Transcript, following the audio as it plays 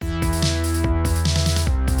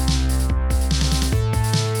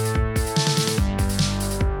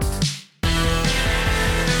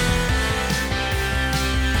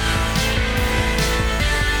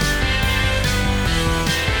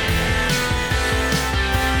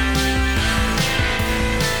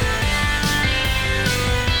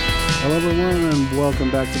Hello, everyone, and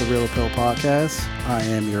welcome back to the Real Appeal Podcast. I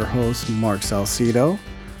am your host, Mark Salcido.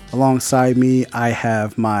 Alongside me, I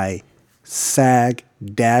have my SAG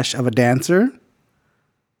dash of a dancer.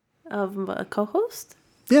 Of a co-host?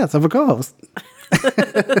 Yes, of a co-host.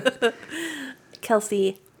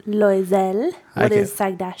 Kelsey Loisel. What is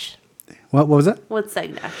SAG dash? What was that? What's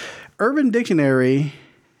SAG dash? Urban Dictionary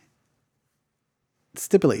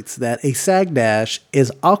stipulates that a SAG dash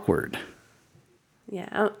is awkward.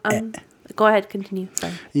 Yeah, go ahead, continue.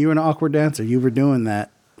 Sorry. You were an awkward dancer. You were doing that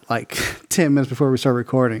like 10 minutes before we started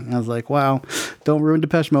recording. I was like, wow, don't ruin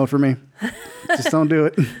Depeche Mode for me. Just don't do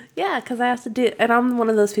it. Yeah, because I have to do it. And I'm one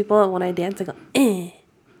of those people that when I dance, I go,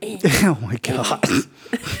 Oh my God.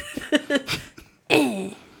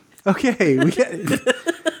 Okay.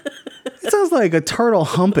 It sounds like a turtle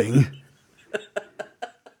humping.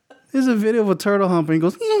 There's a video of a turtle humping. He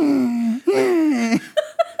goes,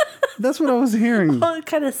 That's what I was hearing. Oh,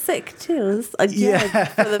 kind of sick, too. It's again,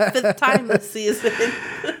 for the 5th time this season.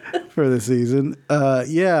 For the season.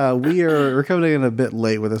 We're coming in a bit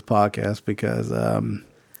late with this podcast because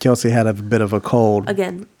Kelsey had a bit of a cold.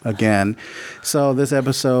 Again. So this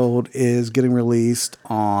episode is getting released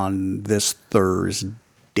on this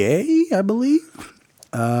Thursday, I believe.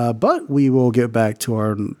 But we will get back to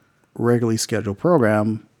our regularly scheduled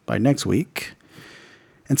program by next week.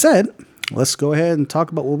 Instead, let's go ahead and talk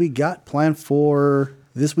about what we got planned for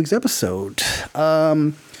this week's episode.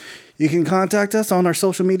 You can contact us on our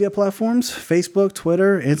social media platforms, Facebook,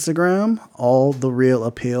 Twitter, Instagram, all The Real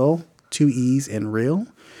Appeal, 2 E's and real.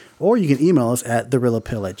 Or you can email us at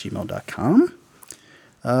therealappeal@gmail.com.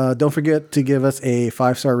 Don't forget to give us a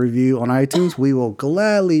 5-star review on iTunes. We will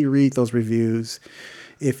gladly read those reviews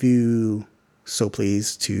if you so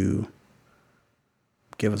please to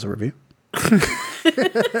give us a review.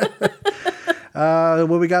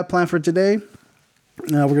 What we got planned for today?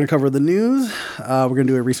 We're going to cover the news. We're going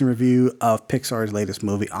to do a recent review of Pixar's latest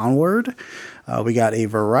movie, Onward. We got a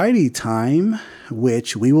variety time,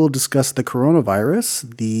 which we will discuss the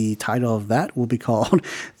coronavirus. The title of that will be called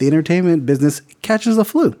The Entertainment Business Catches the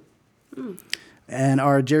Flu. And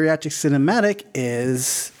our geriatric cinematic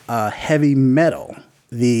is Heavy Metal,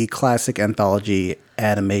 the classic anthology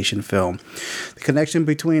animation film. The connection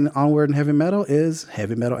between Onward and Heavy Metal is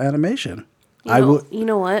heavy metal animation. You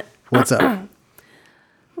know what? What's up?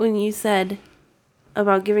 When you said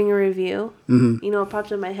about giving a review, you know what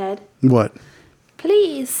popped in my head? What?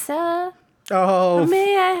 Please, sir. Oh.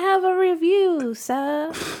 May I have a review,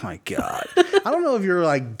 sir? Oh my God. I don't know if you're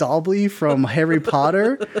like Dobby from Harry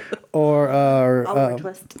Potter or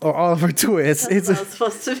Oliver Twist. That's what it's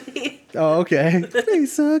supposed to be. Oh, okay.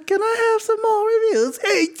 Please, sir, can I have some more reviews?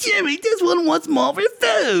 Hey, Jimmy, this one wants more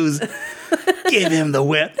reviews. Give him the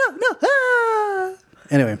whip. No. Ah.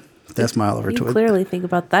 Anyway, that's my Oliver Twist. You clearly think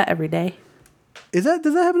about that every day. Does that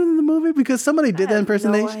happen in the movie? Because somebody did that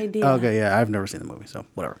impersonation? No idea. Okay, yeah, I've never seen the movie, so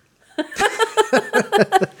whatever.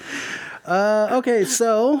 Okay,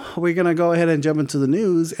 so we're going to go ahead and jump into the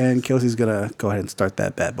news, and Kelsey's going to go ahead and start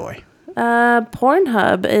that bad boy.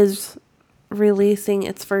 Pornhub is releasing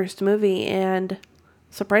its first movie, and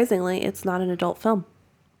surprisingly, it's not an adult film.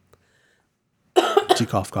 Gee,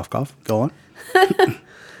 cough. Go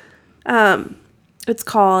on. It's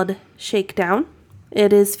called Shakedown.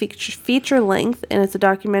 It is feature length, and it's a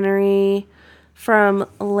documentary from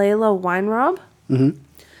Layla Weinrob.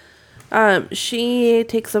 She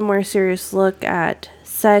takes a more serious look at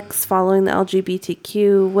sex following the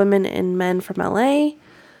LGBTQ women and men from LA,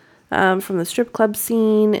 from the strip club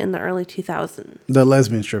scene in the early 2000s. The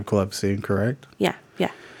lesbian strip club scene, correct? Yeah.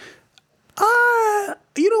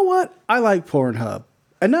 You know what? I like Pornhub,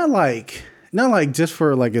 and not like just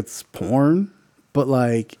for like it's porn, but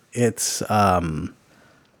like it's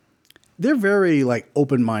they're very like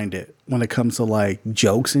open-minded when it comes to like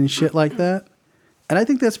jokes and shit like that. And I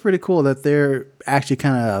think that's pretty cool that they're actually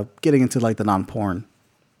kind of getting into like the non-porn.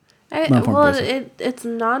 It's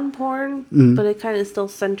non-porn, but it kind of still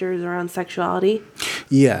centers around sexuality.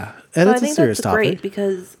 Yeah, and so it's a serious topic. Great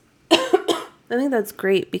because I think that's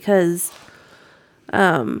great because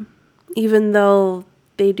even though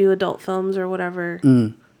they do adult films or whatever,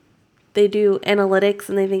 they do analytics,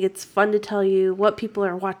 and they think it's fun to tell you what people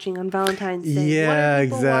are watching on Valentine's Day. Yeah, what are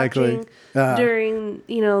people exactly. During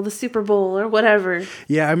the Super Bowl or whatever.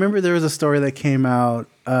 Yeah, I remember there was a story that came out.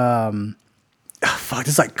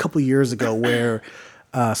 This like a couple years ago where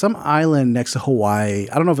some island next to Hawaii.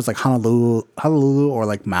 I don't know if it's like Honolulu or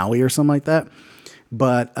like Maui or something like that.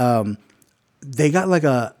 But they got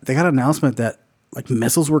an announcement that like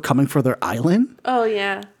missiles were coming for their island. Oh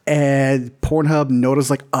yeah. And Pornhub noticed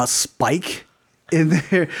like a spike in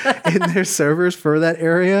their servers for that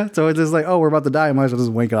area. So it's just like, oh, we're about to die. I might as well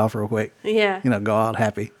just wank it off real quick. Yeah. Go out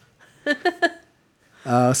happy.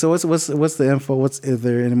 So what's the info? Is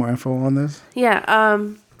there any more info on this? Yeah.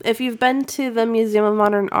 If you've been to the Museum of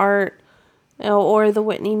Modern Art or the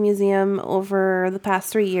Whitney Museum over the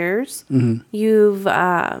past 3 years, you've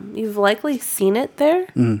likely seen it there.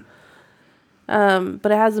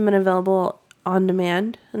 But it hasn't been available on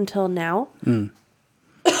demand until now.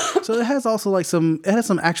 So it has also it has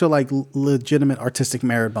some actual like legitimate artistic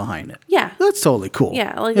merit behind it. Yeah. That's totally cool.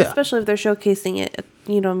 Yeah, especially if they're showcasing it at,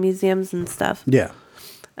 museums and stuff. Yeah.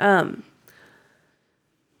 And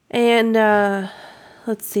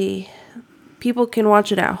let's see. People can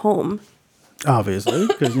watch it at home. Obviously,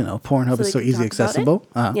 because Pornhub is so easy accessible.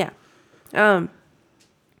 Yeah. I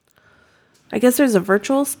guess there's a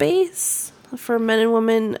virtual space for men and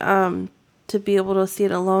women to be able to see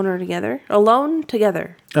it alone or together. Alone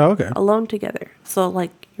together. Oh, okay. Alone together. So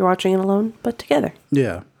like you're watching it alone, but together.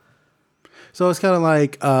 Yeah. So it's kind of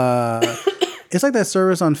like it's like that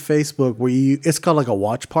service on Facebook where it's called like a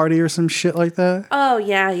watch party or some shit like that. Oh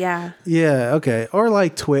yeah. Yeah. Okay. Or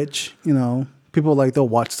like Twitch. People they'll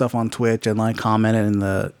watch stuff on Twitch and like comment it in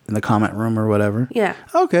the comment room or whatever. Yeah.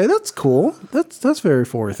 Okay, that's cool. That's very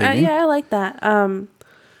forward thinking. Yeah, I like that.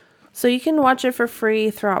 So you can watch it for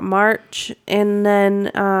free throughout March, and then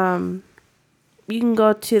you can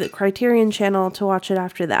go to the Criterion channel to watch it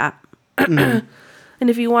after that. And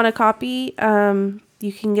if you want a copy,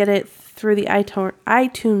 you can get it through the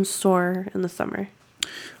iTunes store in the summer.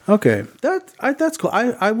 Okay, that's cool.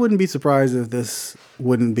 I wouldn't be surprised if this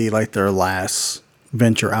wouldn't be like their last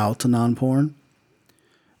venture out to non-porn.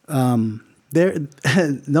 There,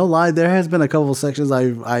 no lie, there has been a couple of sections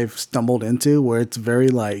I've stumbled into where it's very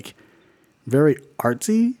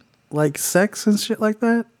artsy, like sex and shit like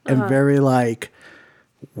that, and very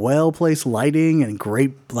well placed lighting and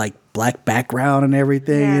great like black background and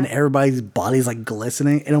everything, and everybody's body's like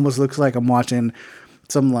glistening. It almost looks like I'm watching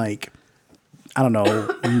some like, I don't know,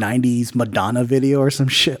 90s Madonna video or some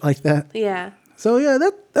shit like that. Yeah. So yeah,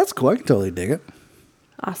 that's cool. I can totally dig it.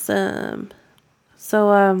 Awesome.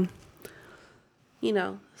 So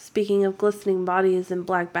speaking of glistening bodies and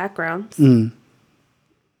black backgrounds,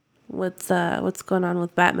 what's going on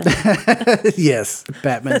with Batman? Yes,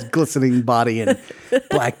 Batman's glistening body and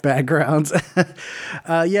black backgrounds.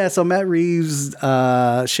 So Matt Reeves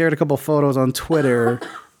shared a couple photos on Twitter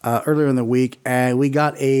earlier in the week, and we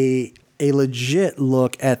got a legit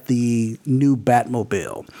look at the new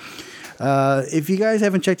Batmobile. If you guys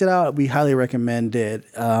haven't checked it out, we highly recommend it.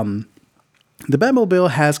 The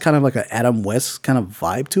Batmobile has kind of like an Adam West kind of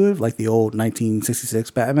vibe to it, like the old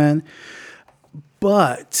 1966 Batman.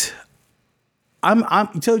 But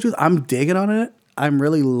to tell the truth, I'm digging on it. I'm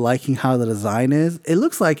really liking how the design is. It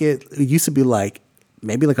looks like it used to be like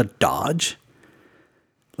maybe like a Dodge,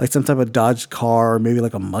 like some type of Dodge car, or maybe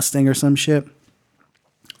like a Mustang or some shit.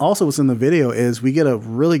 Also, what's in the video is we get a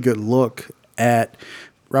really good look at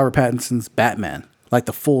Robert Pattinson's Batman, like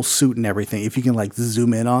the full suit and everything. If you can like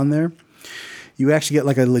zoom in on there, you actually get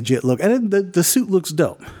like a legit look. And the suit looks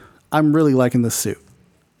dope. I'm really liking the suit.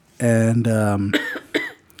 And I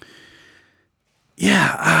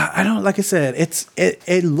don't, like I said,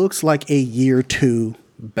 it looks like a year 2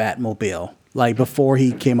 Batmobile. Like before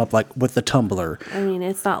he came up like with the tumbler. I mean,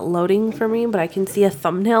 it's not loading for me, but I can see a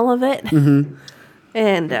thumbnail of it. Mm-hmm.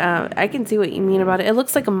 And I can see what you mean about it. It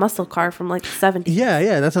looks like a muscle car from like the 70s.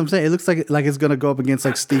 Yeah, that's what I'm saying. It looks like it's going to go up against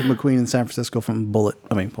like Steve McQueen in San Francisco from Bullet.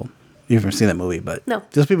 I mean, you've never seen that movie, but no.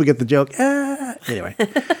 Just people get the joke. Anyway.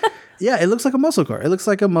 Yeah, it looks like a muscle car. It looks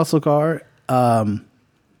like a muscle car.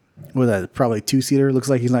 With that, probably 2-seater. Looks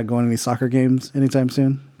like he's not going to any soccer games anytime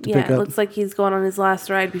soon. Yeah, it looks like he's going on his last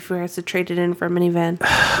ride before he has to trade it in for a minivan.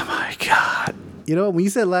 Oh my God. When you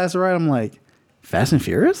said last ride, I'm like, Fast and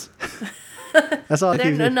Furious? That's all I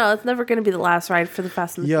keep saying. No, it's never going to be the last ride for the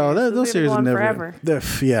Fast and the Furious. Those series are never. Forever.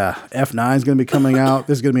 F9 is going to be coming out.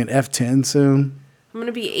 There's going to be an F10 soon. I'm going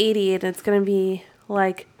to be 80 and it's going to be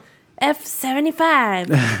like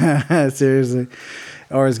F75. Seriously.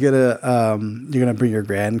 Or it's gonna you're gonna bring your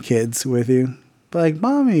grandkids with you. But like,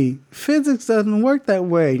 Mommy, physics doesn't work that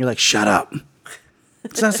way. And you're like, shut up.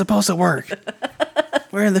 It's not supposed to work.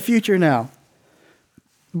 We're in the future now.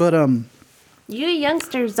 But you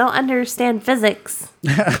youngsters don't understand physics.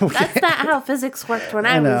 Okay. That's not how physics worked when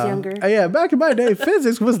I was younger. Yeah, back in my day,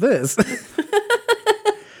 physics was this.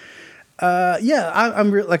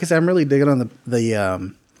 I'm like I said, I'm really digging on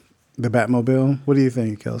the Batmobile. What do you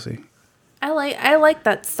think, Kelsey? I like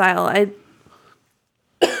that style. I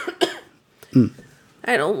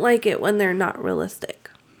don't like it when they're not realistic.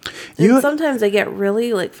 And sometimes they get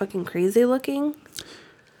really like fucking crazy looking.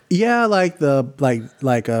 Yeah, like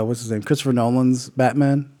what's his name? Christopher Nolan's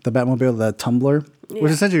Batman, the Batmobile, the Tumbler, which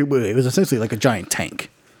it was essentially like a giant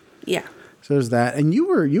tank. Yeah. So there's that, and you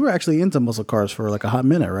were actually into muscle cars for like a hot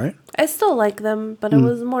minute, right? I still like them, but it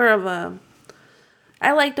was more of a.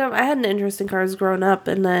 I liked them. I had an interest in cars growing up,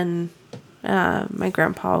 and then my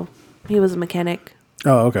grandpa, he was a mechanic.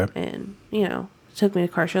 Oh, okay. And took me to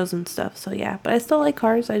car shows and stuff. So yeah, but I still like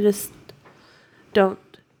cars. I just don't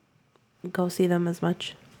go see them as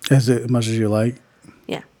much. As much as you like?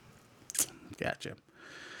 Yeah. Gotcha.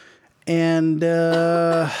 And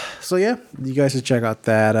so yeah, you guys should check out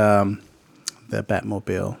that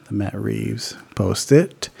Batmobile, the Matt Reeves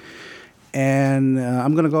posted. And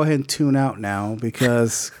I'm gonna go ahead and tune out now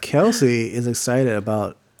because Kelsey is excited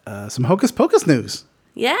about some Hocus Pocus news.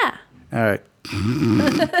 Yeah. All right.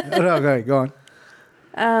 Okay, go on.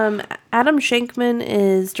 Adam Shankman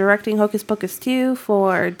is directing Hocus Pocus 2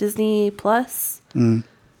 for Disney Plus.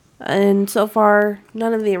 And so far,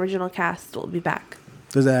 none of the original cast will be back.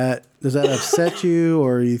 Does that upset you,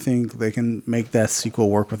 or you think they can make that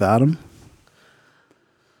sequel work without him?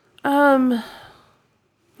 I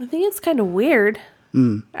think it's kind of weird.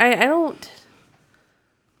 I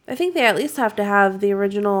think they at least have to have the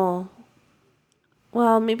original.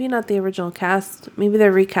 Well, maybe not the original cast. Maybe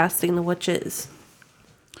they're recasting the witches.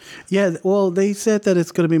 Yeah, well, they said that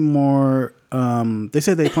it's going to be more. They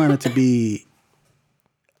said they plan it to be.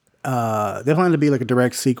 They plan it to be like a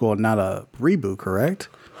direct sequel, not a reboot. Correct.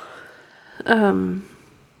 I mean,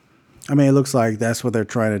 it looks like that's what they're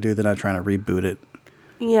trying to do. They're not trying to reboot it.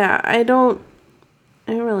 Yeah, I don't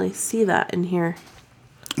really see that in here.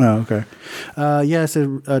 Oh, okay. Yeah, it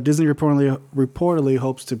said Disney reportedly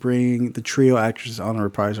hopes to bring the trio actresses on and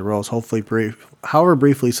reprise the roles, however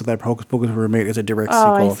briefly, so that Hocus Pocus will remain as a direct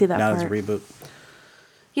sequel, I see that not part. as a reboot.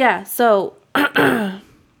 Yeah, so I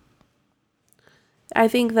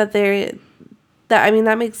think that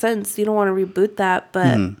that makes sense. You don't want to reboot that,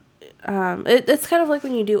 but it's kind of like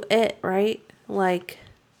when you do It, right? Like,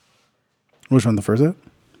 which one? The first It?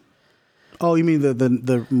 Oh, you mean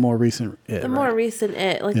the more recent It? More recent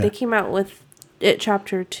It, like they came out with It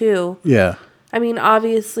Chapter 2. Yeah. I mean,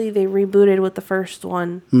 obviously they rebooted with the first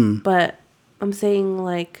one, but I'm saying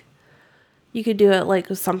like you could do it like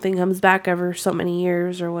if something comes back every so many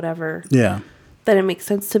years or whatever. Yeah. Then it makes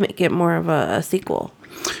sense to make it more of a sequel.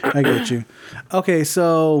 I get you. Okay,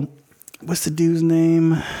 so what's the dude's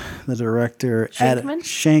name? The director,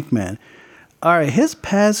 Shankman. All right, his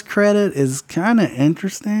past credit is kind of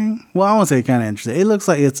interesting. Well, I won't say kind of interesting. It looks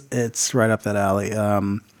like it's right up that alley.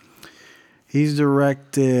 He's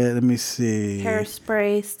directed. Let me see.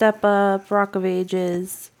 Hairspray, Step Up, Rock of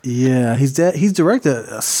Ages. Yeah, he's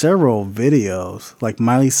directed several videos like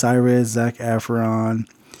Miley Cyrus, Zac Efron.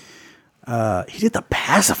 He did The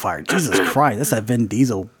Pacifier. Jesus Christ, that's that Vin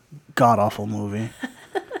Diesel god awful movie.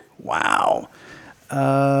 Wow.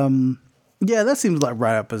 Yeah, that seems like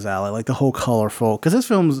right up his alley, like the whole colorful. Because his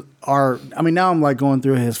films are, I mean, now I'm like going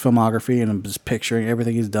through his filmography and I'm just picturing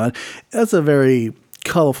everything he's done. That's a very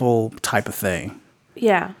colorful type of thing.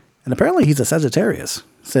 Yeah. And apparently he's a Sagittarius,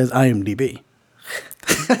 says IMDb.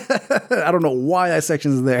 I don't know why that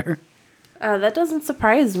section's there. That doesn't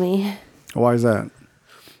surprise me. Why is that?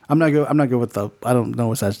 I'm not good with I don't know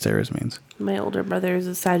what Sagittarius means. My older brother is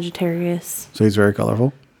a Sagittarius. So he's very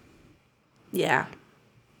colorful? Yeah.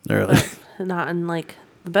 Really? Not in like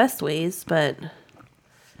the best ways, but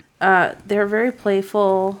they're very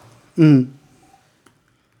playful. She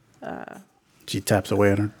taps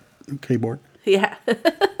away on her keyboard. Yeah.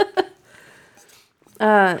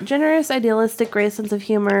 Generous, idealistic, great sense of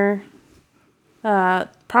humor.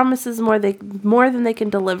 Promises more than they can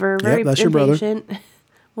deliver. Very that's impatient. Your brother.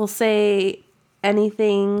 Will say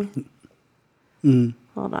anything.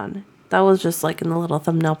 Hold on. That was just like in the little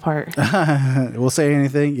thumbnail part. We'll say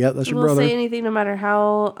anything. Yep, that's your brother. We'll say anything no matter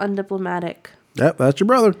how undiplomatic. Yep, that's your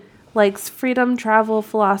brother. Likes freedom, travel,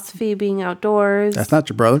 philosophy, being outdoors. That's not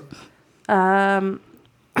your brother.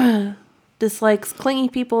 Dislikes clingy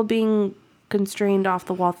people, being constrained off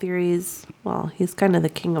the wall theories. Well, he's kind of the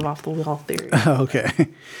king of off the wall theories. Okay.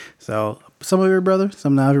 So some of your brother,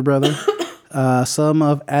 some not of your brother. Some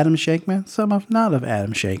of Adam Shankman, some of not of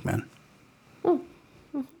Adam Shankman.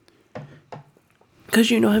 Because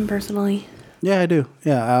you know him personally. Yeah, I do.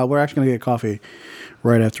 Yeah, we're actually going to get coffee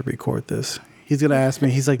right after we record this. He's going to ask me,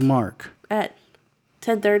 he's like, Mark. At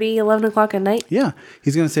 10:30, 11 o'clock at night? Yeah.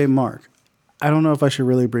 He's going to say, Mark, I don't know if I should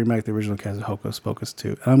really bring back the original cast of Hocus Pocus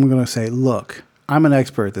 2. And I'm going to say, look, I'm an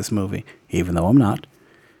expert at this movie, even though I'm not.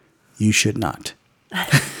 You should not.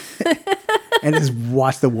 And just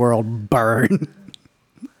watch the world burn.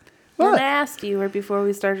 Well, I asked you right before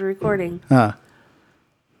we started recording.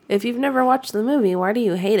 If you've never watched the movie, why do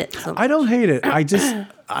you hate it so much? I don't hate it. I just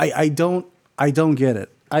I don't get it.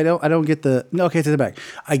 I don't get the no. Okay, take it back.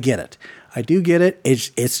 I get it. I do get it.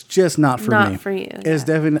 It's just not for me. Not for you. It's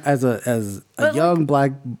definitely as a young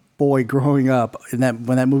black boy growing up, and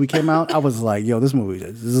when that movie came out, I was like, "Yo, this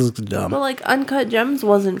is dumb." But like Uncut Gems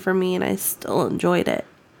wasn't for me, and I still enjoyed it.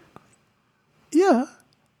 Yeah,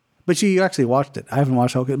 but you actually watched it. I haven't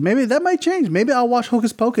watched Hocus. Maybe that might change. Maybe I'll watch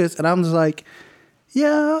Hocus Pocus, and I'm just like,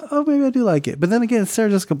 yeah, oh, maybe I do like it. But then again, it's Sarah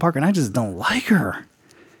Jessica Parker, and I just don't like her.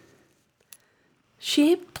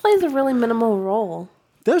 She plays a really minimal role.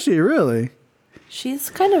 Does she really? She's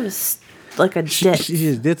kind of like a ditz.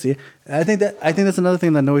 She's ditzy. I think that's another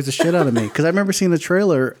thing that annoys the shit out of me, because I remember seeing the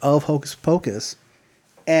trailer of Hocus Pocus,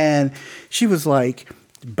 and she was like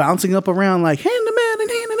bouncing up around like hand to man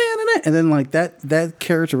and then like that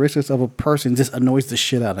characteristics of a person just annoys the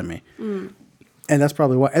shit out of me. And that's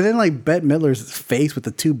probably why. And then like Bette Midler's face with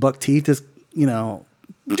the 2 buck teeth, just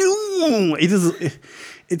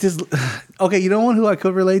it just okay. You know one who I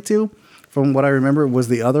could relate to, from what I remember, was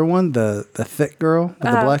the other one, the thick girl with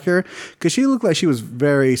the black hair, because she looked like she was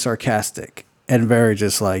very sarcastic and very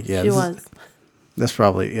just like she was. That's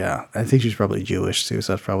probably I think she's probably Jewish too,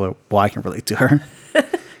 so that's probably why I can relate to her.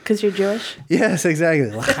 Because you're Jewish? Yes,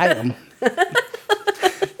 exactly. I am.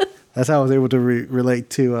 That's how I was able to relate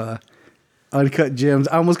to Uncut Gems.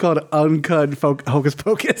 I almost called it Uncut Hocus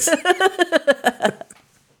Pocus.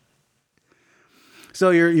 So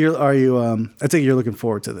I think you're looking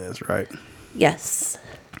forward to this, right? Yes.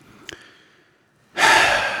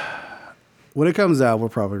 When it comes out, we'll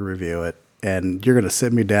probably review it, and you're gonna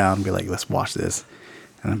sit me down and be like, "Let's watch this,"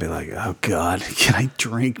 and I'll be like, "Oh God, can I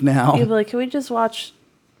drink now?" You'll be like, "Can we just watch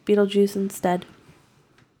Beetlejuice instead?"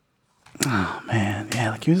 Oh man, yeah.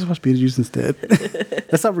 Like, can we just watch Beetlejuice instead?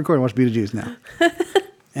 Let's stop recording. Watch Beetlejuice now.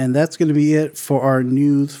 And that's gonna be it for our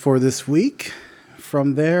news for this week.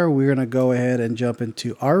 From there, we're going to go ahead and jump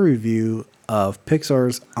into our review of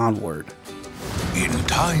Pixar's Onward. In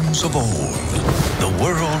times of old, the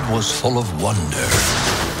world was full of wonder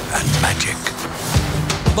and magic.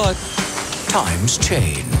 But times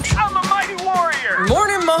change. I'm a mighty warrior!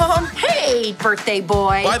 Morning, Mom! Hey, birthday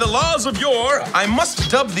boy! By the laws of yore, I must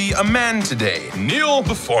dub thee a man today. Kneel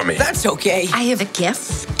before me. That's okay. I have a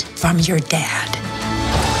gift from your dad.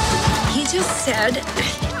 He just said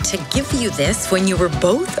to give you this when you were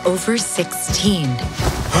both over 16.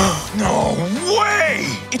 No way!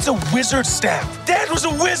 It's a wizard staff. Dad was a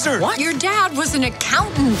wizard. What? Your dad was an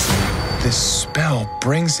accountant. This spell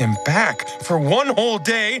brings him back. For one whole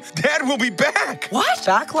day, Dad will be back. What?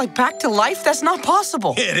 Back to life? That's not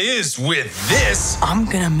possible. It is with this. I'm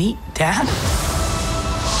gonna meet Dad?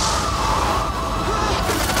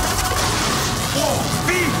 Whoa,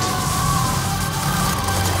 feet!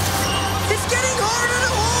 It's getting harder to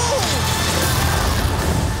hold!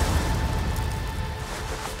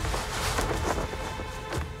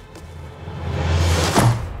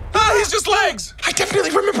 Ah, he's just legs. I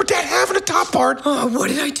definitely remember Dad having a top part. Oh, what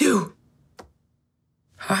did I do?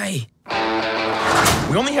 Hi.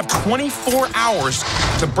 We only have 24 hours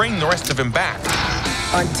to bring the rest of him back.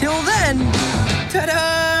 Until then,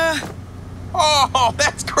 ta-da! Oh,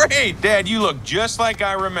 that's great. Dad, you look just like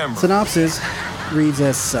I remember. Synopsis reads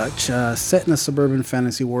as such. Set in a suburban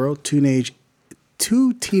fantasy world, two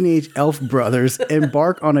teenage elf brothers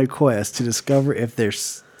embark on a quest to discover if there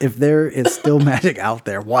is still magic out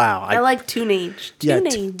there. Wow. I like Toonage.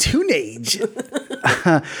 Toonage.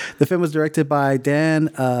 The film was directed by Dan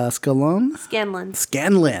Scanlon.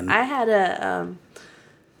 I had a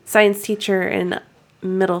science teacher in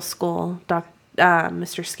middle school,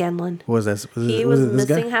 Mr. Scanlon. What was this? He was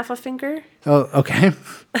missing half a finger. Oh, okay.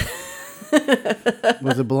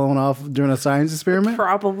 Was it blown off during a science experiment?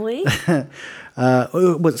 Probably.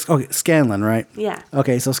 Scanlon, right? Yeah.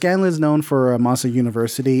 Okay, so Scanlon is known for Monster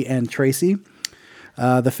University and Tracy.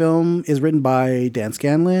 The film is written by Dan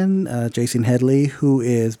Scanlon, Jason Headley, who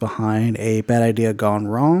is behind A Bad Idea Gone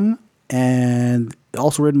Wrong, and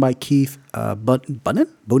also written by Keith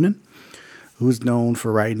Bunin, who's known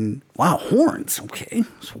for writing, horns. Okay,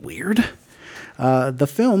 it's weird. The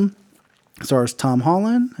film stars Tom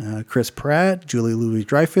Holland, Chris Pratt, Julie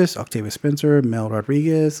Louis-Dreyfus, Octavia Spencer, Mel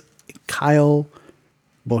Rodriguez, Kyle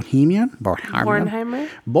Bornheimer.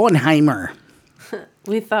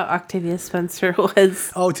 We thought Octavia Spencer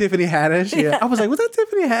was... Oh, Tiffany Haddish? Yeah. I was like, was that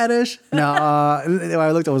Tiffany Haddish? No. When I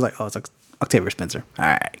looked, I was like, oh, it's Octavia Spencer. All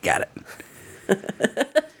right, got it.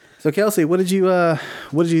 So, Kelsey, what did you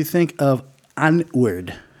think of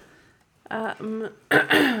Onward?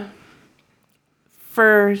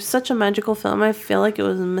 For such a magical film, I feel like it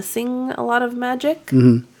was missing a lot of magic.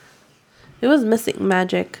 Mm-hmm. It was missing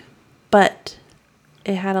magic. but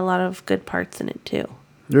it had a lot of good parts in it too.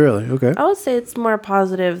 Really? Okay. I would say it's more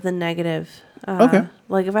positive than negative. Okay.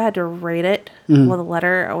 Like if I had to rate it with a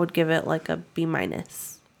letter, I would give it like a B-.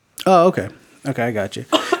 Oh, okay. Okay, I got you.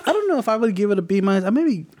 I don't know if I would give it a B-. I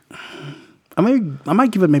might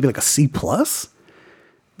give it maybe like a C+,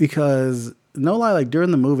 because no lie, like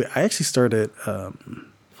during the movie, I actually started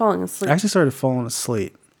falling asleep. I actually started falling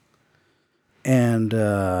asleep, and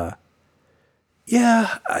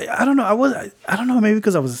yeah, I don't know. I don't know, maybe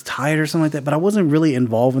because I was tired or something like that, but I wasn't really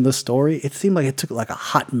involved in the story. It seemed like it took like a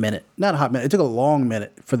hot minute. Not a hot minute. It took a long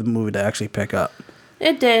minute for the movie to actually pick up.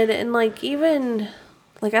 It did. And like, even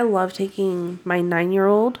like, I love taking my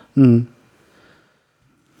 9-year-old.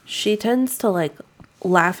 She tends to like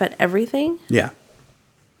laugh at everything. Yeah.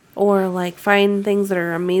 Or like find things that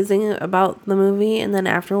are amazing about the movie, and then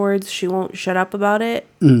afterwards she won't shut up about it.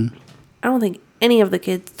 I don't think any of the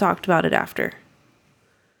kids talked about it after.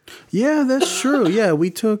 Yeah, that's true. Yeah, we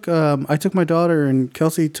took I took my daughter, and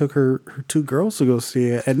Kelsey took her 2 girls to go see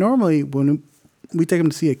it. And normally when we take them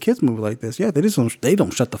to see a kids movie like this, yeah, they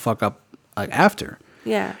don't shut the fuck up like after.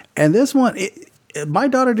 Yeah. And this one, my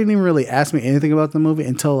daughter didn't even really ask me anything about the movie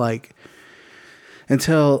until I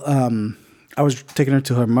was taking her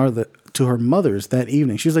to her mother's that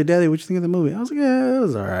evening. She was like, "Daddy, what you think of the movie?" I was like, "Yeah, it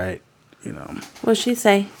was all right." You know. What'd she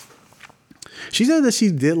say? She said that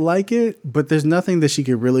she did like it, but there's nothing that she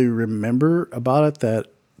could really remember about it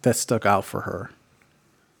that stuck out for her.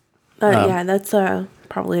 Yeah, that's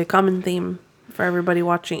probably a common theme for everybody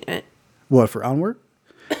watching it. What, for Onward?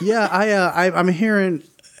 Yeah, I'm hearing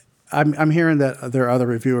that there are other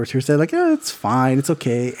reviewers who say like, "Yeah, it's fine, it's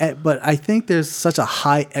okay," but I think there's such a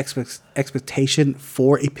high expectation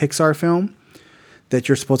for a Pixar film that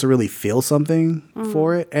you're supposed to really feel something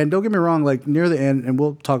for it. And don't get me wrong, like near the end, and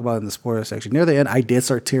we'll talk about it in the spoiler section, near the end I did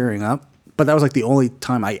start tearing up, but that was like the only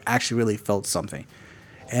time I actually really felt something.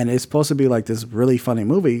 And it's supposed to be like this really funny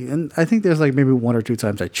movie, and I think there's like maybe 1 or 2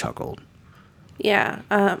 times I chuckled. Yeah.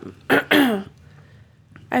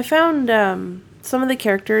 I found some of the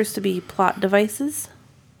characters to be plot devices.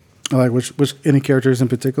 Like which any characters in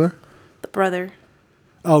particular? The brother.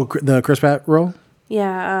 Oh, the Chris Pratt role?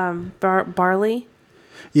 Yeah, Barley.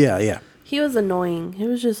 Yeah. He was annoying. He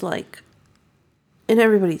was just like in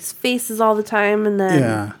everybody's faces all the time, and then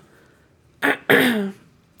Yeah.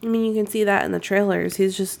 I mean, you can see that in the trailers.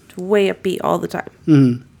 He's just way upbeat all the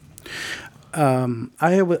time.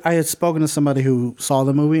 I had spoken to somebody who saw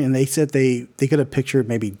the movie, and they said they could have pictured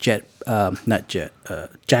maybe Jack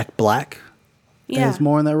Black as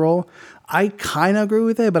more in that role. I kind of agree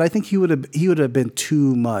with that, but I think he would have been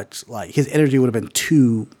too much. Like his energy would have been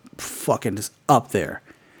too fucking just up there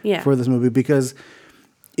for this movie, because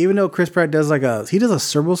even though Chris Pratt does a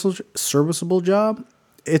serviceable job,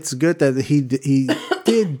 it's good that he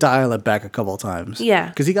did dial it back a couple of times. Yeah,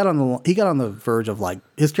 because he got on the verge of like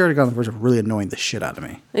his character got on the verge of really annoying the shit out of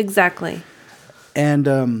me. Exactly. And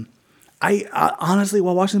I honestly,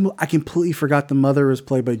 while watching the movie, I completely forgot the mother was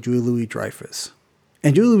played by Julia Louis-Dreyfus.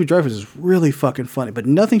 And Julia Louis-Dreyfus is really fucking funny, but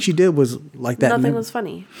nothing she did was like that. Nothing was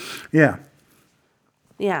funny. Yeah.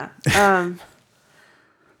 Yeah. I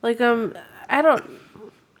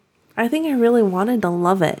think I really wanted to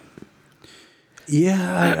love it.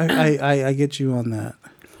 Yeah, I get you on that.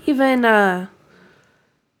 Even the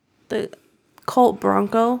Colt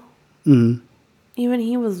Bronco. Even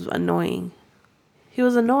he was annoying.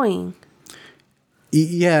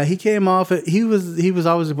 Yeah, he came off. He was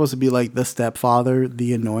always supposed to be like the stepfather,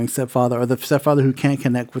 the annoying stepfather, or the stepfather who can't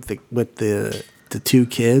connect with the 2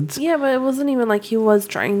 kids. Yeah, but it wasn't even like he was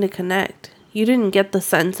trying to connect. You didn't get the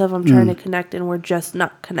sense of him trying to connect, and we're just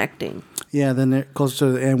not connecting. Yeah, then they're closer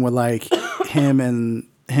to the end, where like him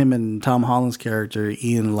and Tom Holland's character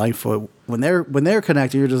Ian Lightfoot, when they're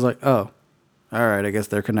connected, you're just like, oh, all right, I guess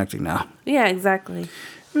they're connecting now. Yeah, exactly.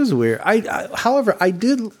 It was weird. However, I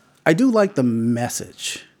do like the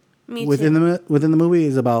message within the movie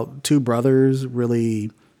is about 2 brothers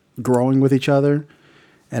really growing with each other,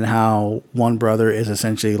 and how one brother is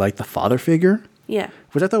essentially like the father figure. Yeah,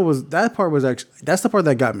 which I thought that's the part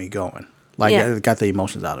that got me going. Like it got the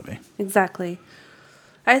emotions out of me. Exactly.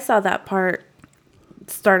 I saw that part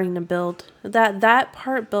starting to build. That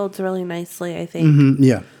part builds really nicely, I think. Mm-hmm,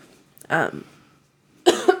 yeah.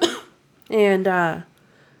 And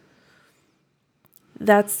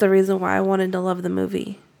that's the reason why I wanted to love the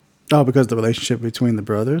movie. Oh, because the relationship between the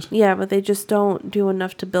brothers? Yeah, but they just don't do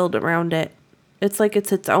enough to build around it. It's like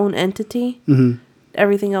it's its own entity. Mm-hmm.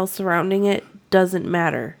 Everything else surrounding it doesn't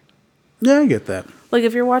matter. Yeah, I get that. Like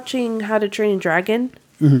if you're watching How to Train a Dragon,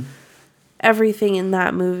 everything in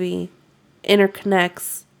that movie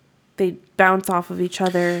interconnects they bounce off of each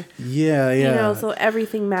other. Yeah, yeah. You know, so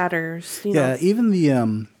everything matters. You know? Even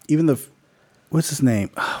the what's his name?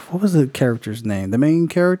 What was the character's name? The main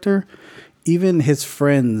character. Even his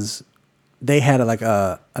friends, they had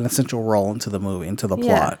an essential role into the movie, into the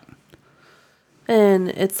plot. And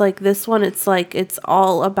it's like this one, it's like it's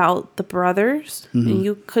all about the brothers. And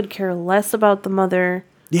you could care less about the mother.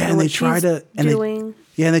 Yeah, and they try to and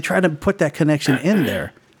they try to put that connection in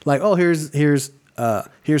there. Like, oh, here's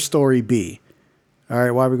story B. All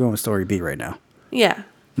right, why are we going with story B right now? Yeah,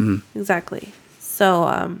 exactly.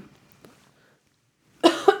 So,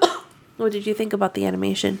 what did you think about the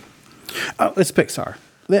animation? Oh, it's Pixar.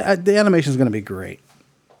 The animation is going to be great.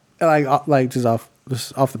 Like just off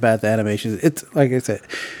the bat, the animation. It's like I said.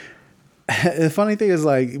 The funny thing is,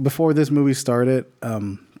 like, before this movie started,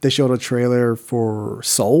 they showed a trailer for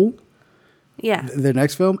Soul. Yeah. Their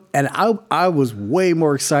next film, and I was way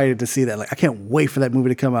more excited to see that. Like, I can't wait for that movie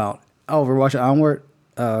to come out. Oh, we're watching Onward.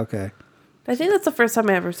 Oh, okay. I think that's the first time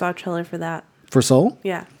I ever saw a trailer for that. For Soul?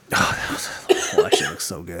 Yeah. Oh, that shit looks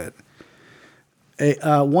so good.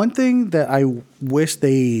 One thing that I wish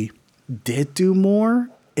they did do more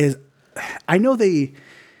is, I know at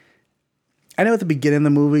the beginning of the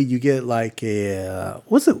movie you get like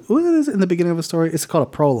what is it in the beginning of a story? It's called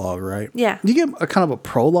a prologue, right? Yeah. You get a kind of a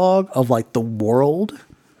prologue of like the world.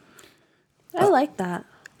 I like that.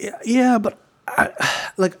 Yeah, but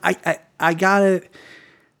I got it.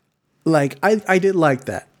 Like I did like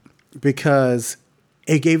that because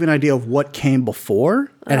it gave an idea of what came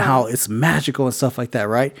before and how it's magical and stuff like that,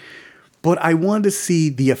 right? But I wanted to see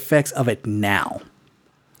the effects of it now,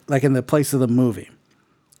 like in the place of the movie.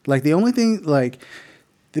 Like the only thing, like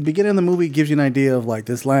the beginning of the movie gives you an idea of like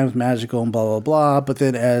this land is magical and blah blah blah. But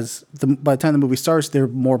then by the time the movie starts, they're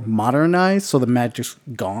more modernized, so the magic's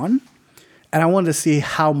gone. And I wanted to see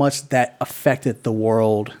how much that affected the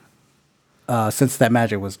world since that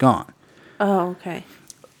magic was gone. Oh, okay.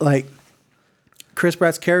 Like Chris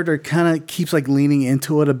Pratt's character kind of keeps like leaning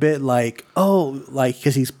into it a bit, like, oh, like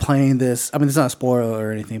because he's playing this. I mean, it's not a spoiler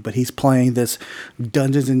or anything, but he's playing this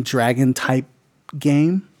Dungeons and Dragon type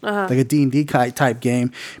game, like a D&D type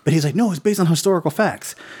game. But he's like, no, it's based on historical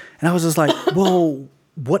facts. And I was just like, well,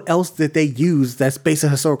 what else did they use that's based on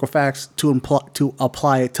historical facts to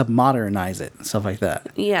apply it to modernize it and stuff like that?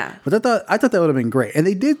 Yeah. But I thought that would have been great. And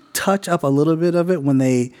they did touch up a little bit of it when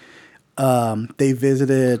they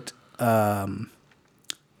visited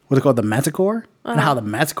what's it called, the Manticore, and how the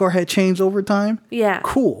Manticore had changed over time. Yeah.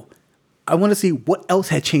 Cool. I want to see what else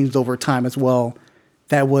had changed over time as well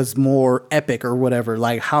that was more epic or whatever,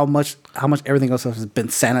 like how much everything else has been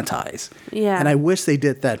sanitized. Yeah. And I wish they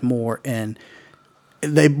did that more and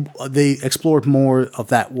they explored more of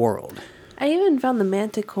that world. I even found the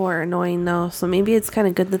Manticore annoying though, so maybe it's kind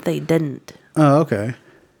of good that they didn't. Oh, okay.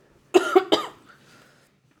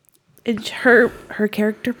 Her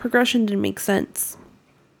character progression didn't make sense.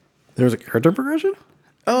 There was a character progression?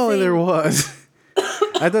 Oh, there was.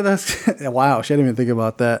 I thought that's wow. She didn't even think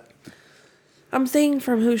about that. I'm saying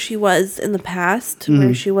from who she was in the past,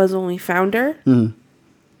 where she was when we found her, and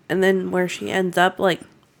then where she ends up. Like,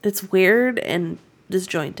 it's weird and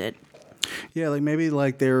disjointed. Yeah, like maybe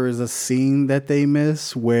like there is a scene that they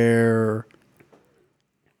miss where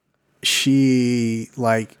she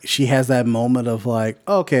has that moment of like,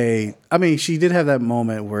 okay. I mean, she did have that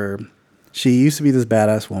moment where she used to be this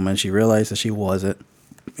badass woman. She realized that she wasn't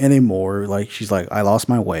anymore. Like, she's like, I lost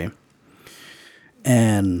my way.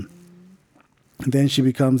 And then she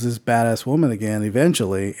becomes this badass woman again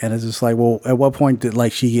eventually. And it's just like, well, at what point did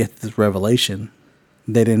like she get this revelation?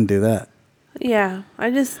 They didn't do that. Yeah, I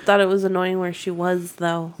just thought it was annoying where she was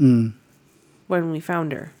though when we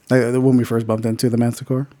found her. Like when we first bumped into the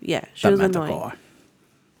Manticore? Yeah, she was annoying.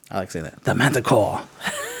 I like saying that. The Manticore.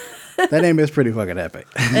 That name is pretty fucking epic.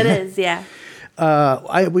 It is, yeah.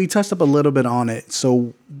 We touched up a little bit on it,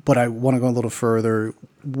 but I want to go a little further.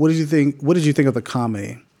 What did you think? What did you think of the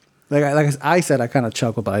comedy? Like I said, I kind of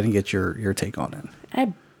chuckled, but I didn't get your take on it.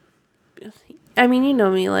 I mean, you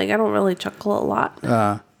know me, like I don't really chuckle a lot.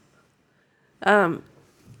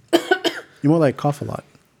 You more like cough a lot.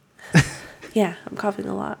 Yeah, I'm coughing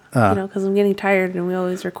a lot. Because I'm getting tired, and we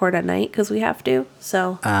always record at night because we have to.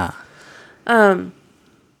 So.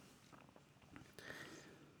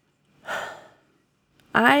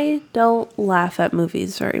 I don't laugh at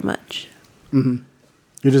movies very much. Mm-hmm.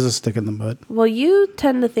 You're just a stick in the mud. Well, you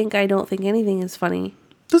tend to think I don't think anything is funny.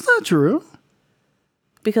 That's not true.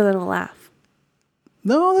 Because I don't laugh.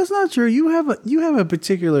 No, that's not true. You have a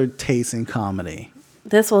particular taste in comedy.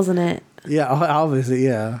 This wasn't it. Yeah, obviously,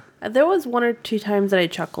 yeah. There was 1 or 2 times that I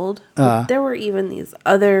chuckled. But there were even these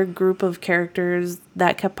other group of characters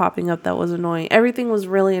that kept popping up that was annoying. Everything was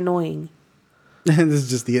really annoying. This is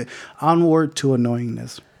just the onward to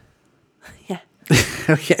annoyingness. Yeah.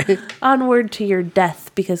 Okay. Onward to your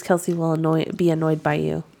death because Kelsey will be annoyed by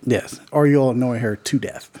you. Yes. Or you'll annoy her to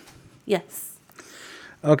death. Yes.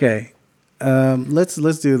 Okay. Let's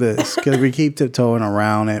do this because we keep tiptoeing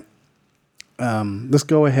around it. Let's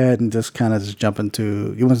go ahead and just kind of jump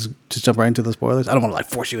into. You want to just jump right into the spoilers? I don't want to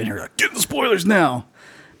force you in here. Get the spoilers now.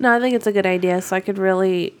 No, I think it's a good idea, so I could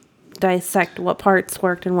really dissect what parts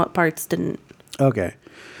worked and what parts didn't. Okay.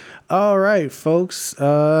 All right, folks.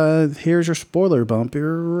 Here's your spoiler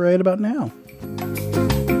bumper right about now.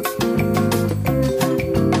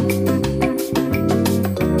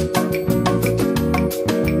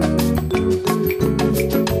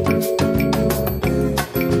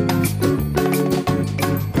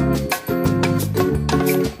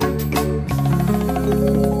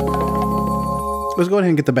 Let's go ahead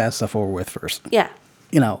and get the bad stuff over with first. Yeah.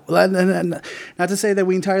 Not to say that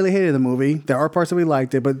we entirely hated the movie. There are parts that we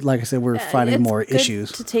liked it, but like I said, we're finding more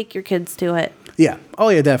issues. To take your kids to it. Yeah. Oh,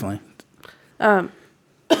 yeah, definitely. I'm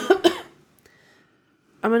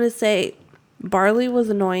going to say Barley was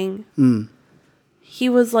annoying. He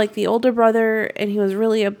was like the older brother, and he was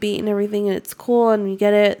really upbeat and everything, and it's cool, and you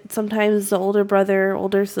get it. Sometimes the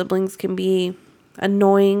older siblings can be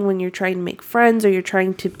annoying when you're trying to make friends or you're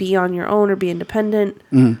trying to be on your own or be independent.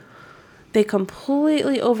 They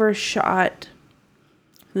completely overshot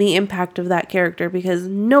the impact of that character because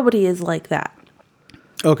nobody is like that.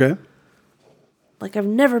 Okay. Like, I've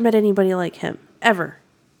never met anybody like him, ever.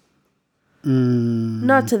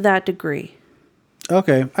 Not to that degree.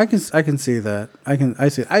 Okay, I can see that. I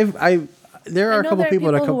see. There are a couple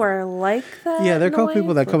people that who are like that. Yeah, there are a couple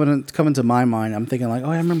people that come into my mind. I'm thinking like, oh,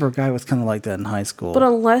 I remember a guy who was kind of like that in high school. But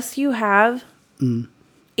unless you have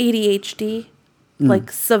ADHD,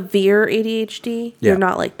 like severe ADHD, you're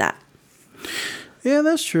not like that. Yeah,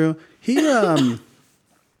 that's true. He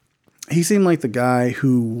he seemed like the guy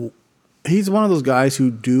who he's one of those guys who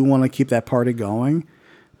do want to keep that party going,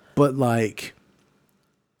 but like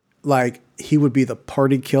he would be the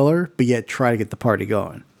party killer, but yet try to get the party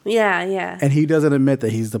going. Yeah, yeah. And he doesn't admit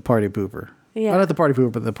that he's the party pooper. Yeah. Not the party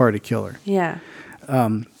pooper, but the party killer. Yeah.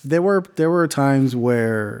 There were times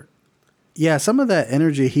where, yeah, some of that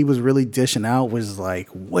energy he was really dishing out was like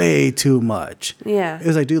way too much. Yeah. It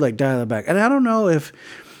was like, dude, like dial it back. And I don't know if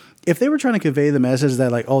they were trying to convey the message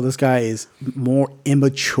that like, oh, this guy is more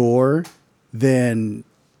immature than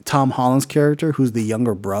Tom Holland's character, who's the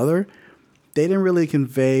younger brother. They didn't really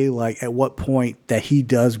convey like at what point that he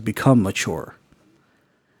does become mature.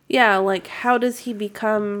 Yeah, like how does he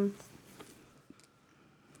become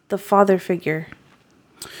the father figure?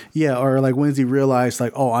 Yeah, or like when does he realize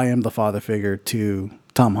like, oh, I am the father figure to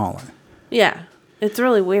Tom Holland? Yeah, it's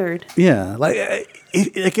really weird. Yeah, like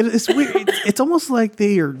it's weird. It's almost like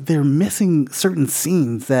they're missing certain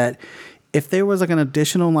scenes that if there was like an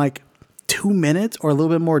additional like 2 minutes or a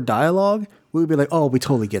little bit more dialogue, we would be like, oh, we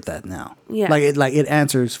totally get that now. Yeah. Like it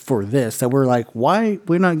answers for this that we're like, why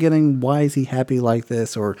we're not getting, why is he happy like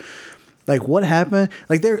this? Or like what happened?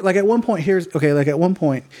 Like they're like at one point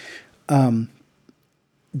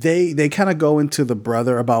they kind of go into the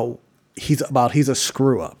brother about he's a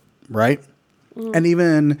screw up, right? And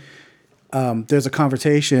even there's a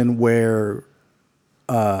conversation where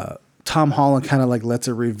Tom Holland kind of like lets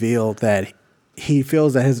it reveal that he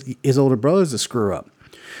feels that his older brother is a screw up.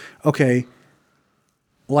 Okay.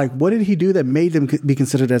 Like, what did he do that made them be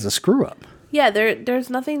considered as a screw up? Yeah, there's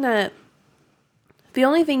nothing that... The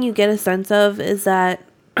only thing you get a sense of is that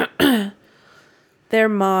their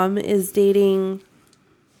mom is dating,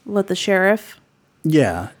 the sheriff?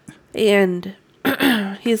 Yeah. And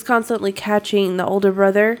he's constantly catching the older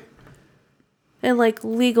brother in, like,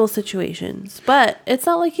 legal situations. But it's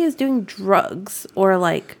not like he's doing drugs or,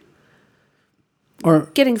 like, or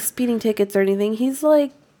getting speeding tickets or anything. He's,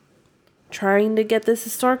 like, trying to get this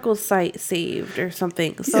historical site saved or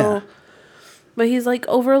something. So, yeah. But he's like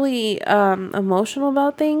overly emotional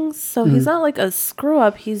about things. So he's not like a screw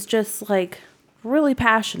up. He's just like really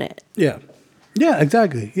passionate. Yeah. Yeah,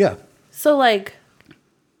 exactly. Yeah. So like,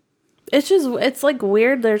 it's like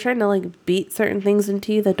weird. They're trying to like beat certain things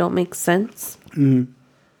into you that don't make sense. Mm-hmm.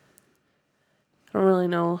 I don't really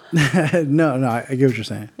know. No, I get what you're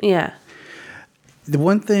saying. Yeah. The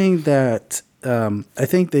one thing that I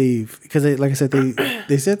think because like I said,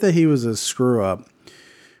 they said that he was a screw up,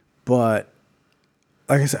 but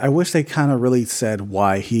like I said, I wish they kind of really said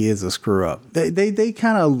why he is a screw up. They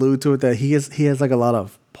kind of allude to it that he has like a lot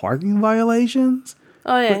of parking violations,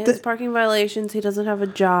 Oh, yeah, his parking violations. He doesn't have a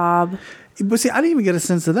job. But see, I didn't even get a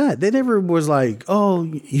sense of that. They never was like, oh,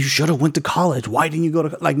 you should have went to college. Why didn't you go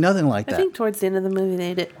to... Like, nothing like that. I think towards the end of the movie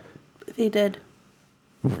they did. They did.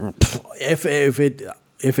 If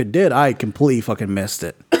it did, I completely fucking missed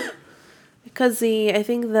it. Because I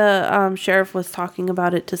think the sheriff was talking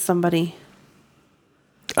about it to somebody.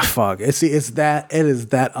 Fuck. It is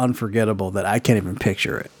that unforgettable that I can't even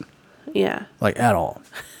picture it. Yeah. Like, at all.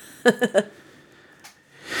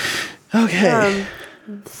 Okay.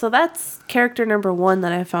 So that's character number 1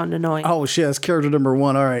 that I found annoying. Oh, shit. That's character number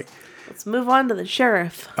 1. All right. Let's move on to the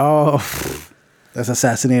sheriff. Oh, that's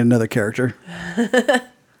assassinating another character.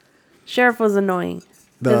 Sheriff was annoying.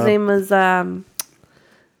 His name was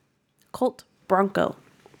Colt Bronco.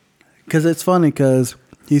 Because it's funny because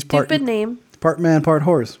he's Stupid name. Part man, part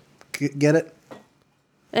horse. Get it?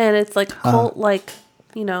 And it's like Colt, like,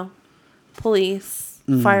 police,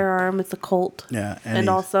 firearm. It's a Colt. Yeah. And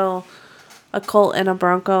also a Colt and a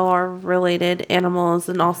Bronco are related animals.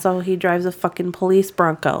 And also he drives a fucking police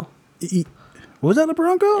Bronco. Was that a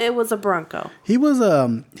Bronco? It was a Bronco. He was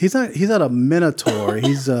he's not a Minotaur.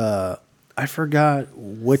 He's I forgot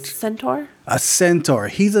which Centaur? A centaur.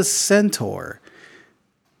 He's a centaur.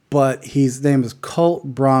 But his name is Colt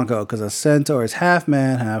Bronco because a centaur is half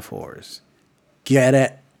man, half horse. Get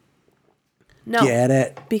it? No. Get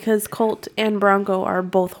it? Because Colt and Bronco are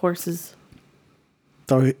both horses.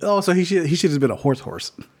 So he should have been a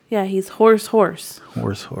horse. Yeah, he's horse. Horse.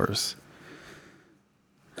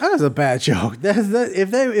 That was a bad joke.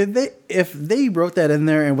 If they wrote that in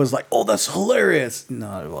there and was like, oh, that's hilarious.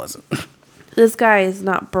 No, it wasn't. This guy is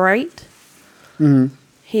not bright. Mm-hmm.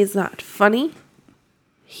 He's not funny.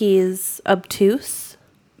 He's obtuse.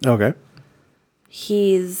 Okay.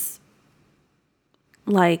 He's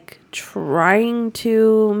like trying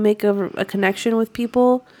to make a connection with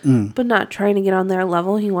people, but not trying to get on their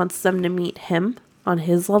level. He wants them to meet him on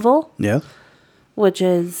his level. Yeah. Which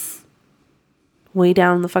is way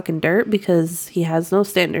down in the fucking dirt because he has no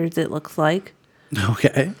standards, it looks like.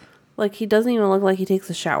 Okay. Like, he doesn't even look like he takes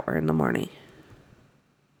a shower in the morning.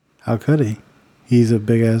 How could he? He's a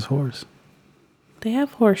big ass horse. They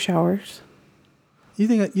have horse showers. You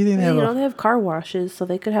think they have? They have car washes, so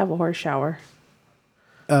they could have a horse shower.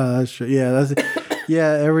 That's true. Yeah,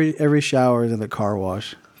 every shower is in the car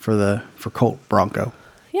wash for Colt Bronco.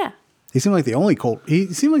 Yeah. He seemed like the only Colt.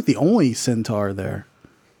 He seemed like the only centaur there.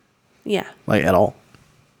 Yeah. Like at all.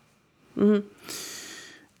 Mm-hmm.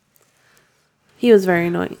 He was very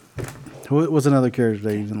annoying. What was another character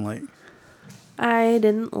that you didn't like? I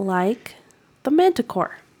didn't like the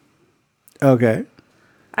Manticore. Okay.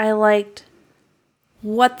 I liked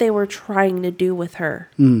what they were trying to do with her.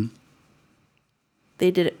 They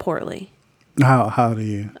did it poorly. How do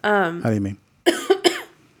you mean?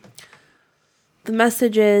 The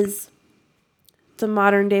message is it's a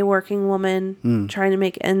modern day working woman trying to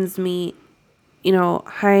make ends meet.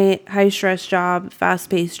 High stress job, fast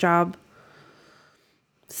paced job.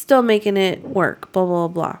 Still making it work, blah, blah,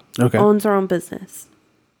 blah. Okay. Owns her own business.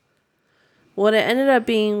 What it ended up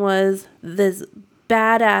being was this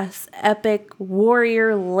badass, epic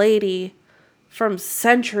warrior lady from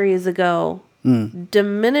centuries ago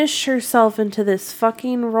diminished herself into this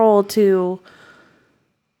fucking role to,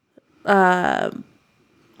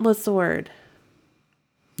 what's the word?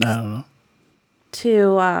 I don't know.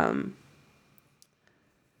 To,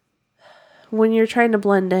 when you're trying to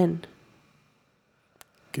blend in.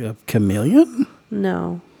 A chameleon?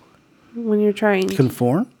 No. When you're trying...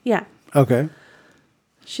 Conform? Yeah. Okay.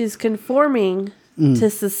 She's conforming to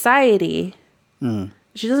society.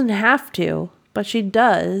 She doesn't have to, but she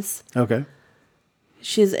does. Okay.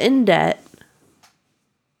 She's in debt.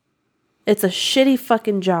 It's a shitty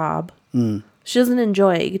fucking job. She doesn't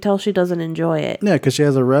enjoy it. You can tell she doesn't enjoy it. Yeah, because she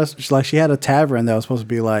has she had a tavern that was supposed to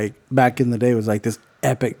be like, back in the day, was like this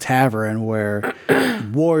epic tavern where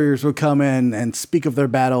warriors would come in and speak of their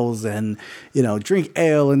battles and, drink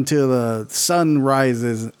ale until the sun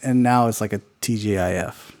rises. And now it's like a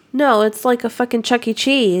TGIF. No, it's like a fucking Chuck E.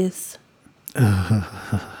 Cheese.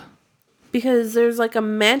 Because there's like a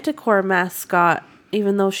Manticore mascot,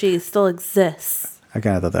 even though she still exists. I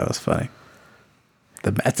kind of thought that was funny.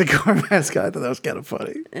 The Manticore mascot, I thought that was kind of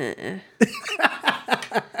funny. I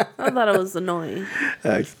thought it was annoying.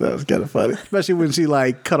 That was kind of funny. Especially when she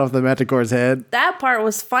cut off the Manticore's head. That part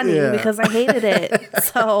was funny because I hated it.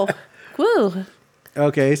 So, woo.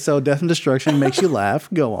 Okay, so death and destruction makes you laugh.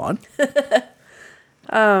 Go on.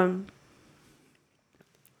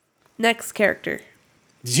 Next character.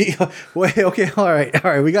 Wait, okay, all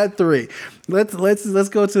right. We got 3. Let's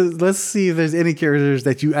go to let's see if there's any characters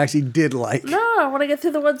that you actually did like. No, I want to get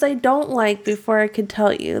through the ones I don't like before I can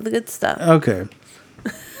tell you the good stuff. Okay.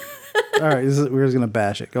 All right, we're just gonna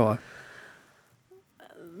bash it. Go on.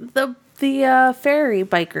 The ferry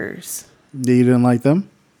bikers. You didn't like them?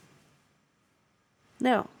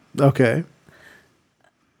 No. Okay.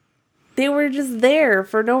 They were just there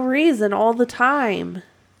for no reason all the time.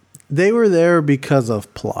 They were there because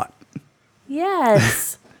of plot.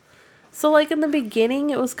 Yes. So, like, in the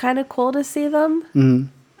beginning, it was kind of cool to see them. Mm-hmm.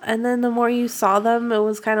 And then the more you saw them, it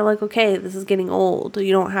was kind of like, okay, this is getting old.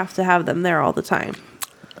 You don't have to have them there all the time.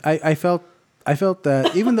 I felt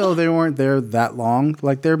that even though they weren't there that long,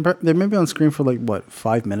 like they're maybe on screen for like, what,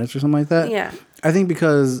 5 minutes or something like that? Yeah. I think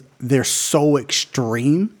because they're so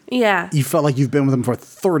extreme. Yeah. You felt like you've been with them for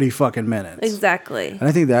 30 fucking minutes. Exactly. And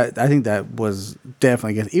I think that was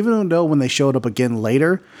definitely good. Even though when they showed up again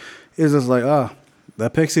later, it was just like, oh, the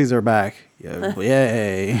Pixies are back.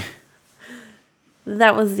 Yay.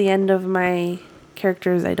 That was the end of my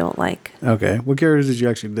characters I don't like. Okay. What characters did you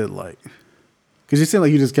actually did like? Because you seem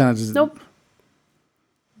like you just kind of just... Nope.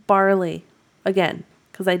 Barley. Again.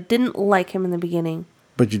 Because I didn't like him in the beginning.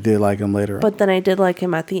 But you did like him later on. But then I did like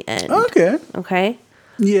him at the end. Okay. Okay?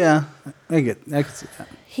 Yeah. I can see that.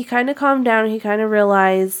 He kind of calmed down. He kind of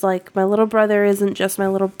realized, like, my little brother isn't just my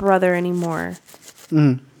little brother anymore.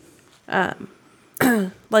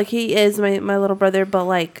 Like, he is my little brother, but,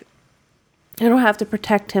 like, I don't have to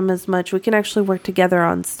protect him as much. We can actually work together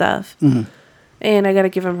on stuff. Mm-hmm. And I got to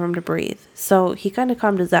give him room to breathe. So he kind of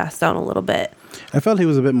calmed his ass down a little bit. I felt he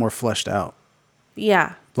was a bit more fleshed out.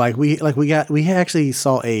 Yeah. We actually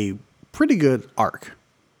saw a pretty good arc.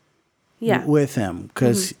 Yeah. With him,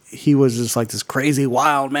 because he was just like this crazy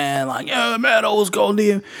wild man, like, yeah, man, I was going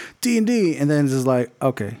D&D, and then it's just like,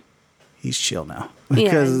 okay, he's chill now.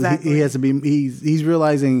 Because exactly. he has to be, he's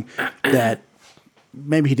realizing that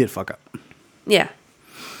maybe he did fuck up. Yeah.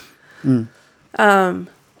 Nothing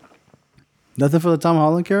for the Tom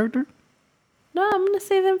Holland character? No, I'm going to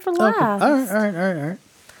save him for last. Okay.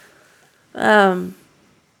 All right.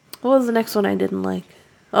 What was the next one I didn't like?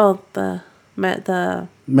 Oh, the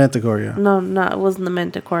Manticore, yeah. No, it wasn't the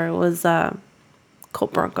Manticore. It was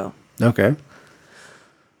Colt Bronco. Okay.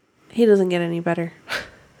 He doesn't get any better.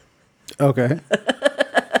 Okay.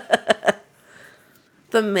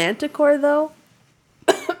 The Manticore, though,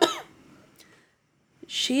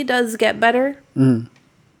 she does get better. Mm.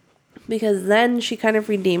 Because then she kind of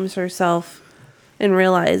redeems herself and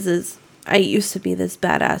realizes, I used to be this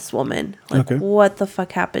badass woman. Like, what the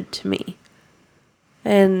fuck happened to me?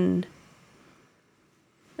 And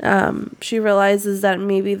she realizes that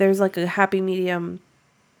maybe there's like a happy medium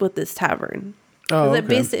with this tavern. Oh,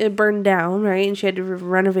 okay. It burned down, right? And she had to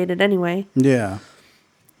renovate it anyway. Yeah.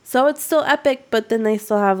 So it's still epic, but then they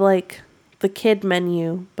still have like the kid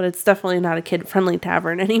menu, but it's definitely not a kid-friendly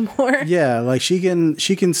tavern anymore. Yeah, like she can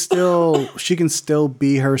still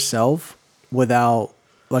be herself without,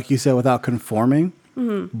 like you said, without conforming.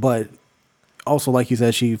 Mm-hmm. But also, like you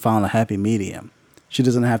said, she found a happy medium. She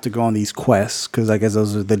doesn't have to go on these quests because I guess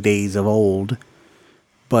those are the days of old.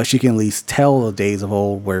 But she can at least tell the days of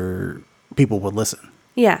old where people would listen.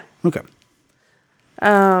 Yeah. Okay.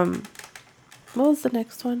 What was the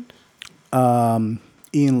next one?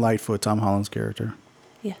 Ian Lightfoot, Tom Holland's character.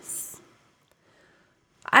 Yes.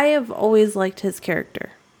 I have always liked his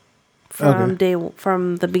character from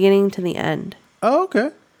the beginning to the end. Oh,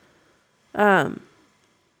 okay.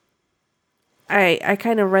 I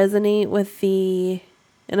kind of resonate with the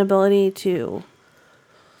inability to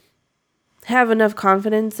have enough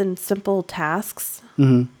confidence in simple tasks.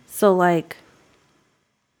 Mm-hmm. So, like,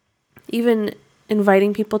 even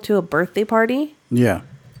inviting people to a birthday party. Yeah.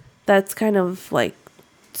 That's kind of, like,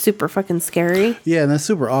 super fucking scary. Yeah, and that's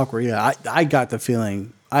super awkward. Yeah, I got the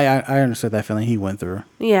feeling. I understood that feeling he went through.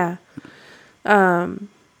 Yeah. And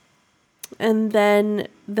then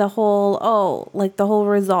the whole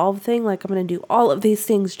resolve thing, like, I'm going to do all of these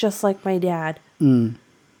things just like my dad. Mm.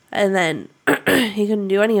 And then he couldn't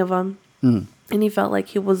do any of them. Mm. And he felt like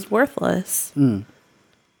he was worthless. Mm.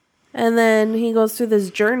 And then he goes through this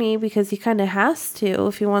journey because he kind of has to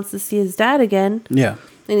if he wants to see his dad again. Yeah.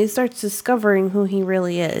 And he starts discovering who he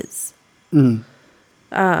really is. Mm.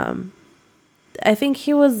 I think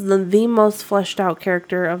he was the most fleshed out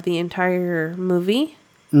character of the entire movie.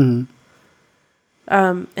 Mm-hmm.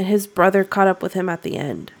 And his brother caught up with him at the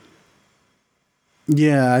end.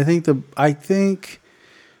 Yeah, I think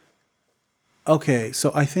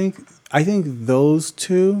those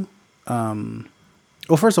two.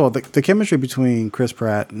 Well, first of all, the chemistry between Chris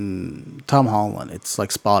Pratt and Tom Holland, it's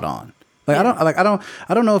like spot on. Like I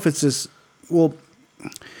don't know if it's just well.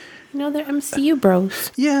 They're MCU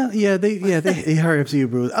bros. They are MCU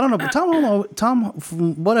bros. I don't know, but Tom,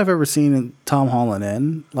 from what I've ever seen in Tom Holland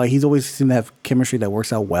in, like he's always seemed to have chemistry that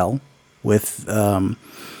works out well with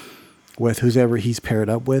whoever he's paired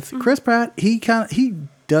up with. Mm-hmm. Chris Pratt, he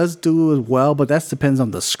does do as well, but that depends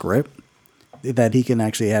on the script that he can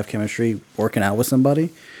actually have chemistry working out with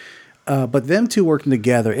somebody. But them two working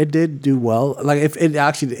together, it did do well. Like if it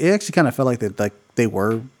actually kind of felt like they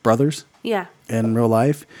were brothers. Yeah. In real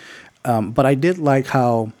life. But I did like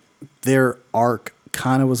how their arc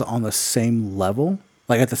kind of was on the same level,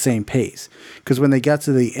 like at the same pace. Because when they got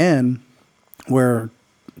to the end, where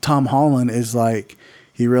Tom Holland is like,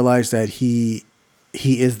 he realized that he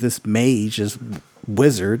is this mage, this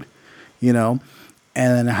wizard, and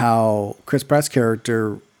then how Chris Pratt's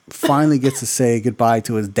character finally gets to say goodbye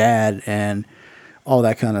to his dad and all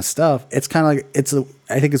that kind of stuff. It's kind of like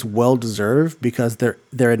I think it's well deserved because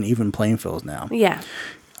they're in even playing fields now. Yeah.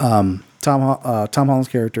 Tom Holland's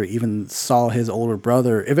character even saw his older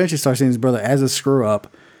brother, eventually started seeing his brother as a screw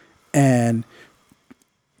up, and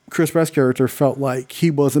Chris Pratt's character felt like he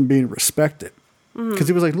wasn't being respected because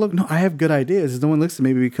he was like, "Look, no, I have good ideas. No one looks at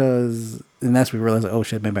me because," and that's when we realized, like, "Oh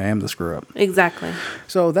shit, maybe I am the screw up." Exactly.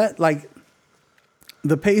 So that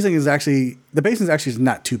the pacing is actually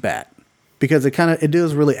not too bad because it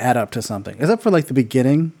does really add up to something, except for like the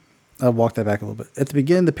beginning. I'll walk that back a little bit. At the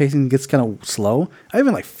beginning, the pacing gets kind of slow. I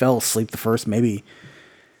even fell asleep the first I'll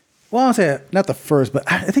say not the first,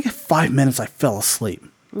 but I think at 5 minutes I fell asleep.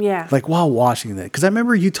 Yeah. Like while watching that. Because I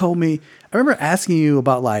remember I remember asking you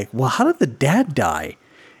about well, how did the dad die?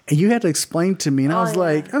 And you had to explain to me. And I was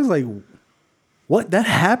like, what? That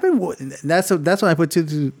happened? What? That's when I put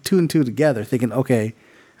two and two together, thinking, okay,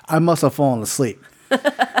 I must have fallen asleep.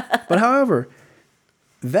 But however,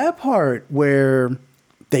 that part where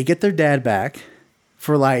they get their dad back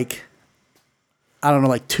for 2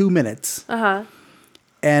 minutes. Uh-huh.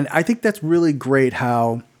 And I think that's really great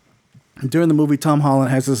how during the movie Tom Holland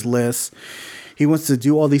has this list. He wants to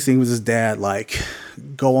do all these things with his dad, like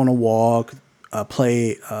go on a walk,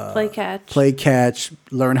 play catch,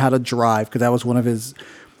 learn how to drive, because that was one of his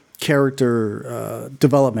character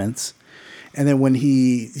developments. And then when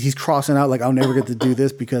he's crossing out, I'll never get to do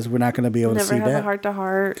this because we're not going to be able to see that. Never have a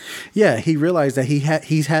heart-to-heart. Yeah, he realized that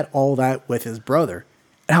he's had all that with his brother.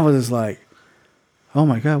 And I was just like, oh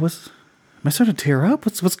my God, am I starting to tear up?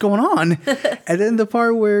 What's going on? And then the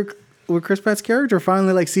part where Chris Pratt's character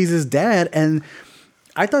finally sees his dad, and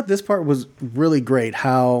I thought this part was really great,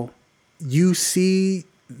 how you see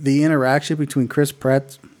the interaction between Chris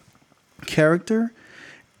Pratt's character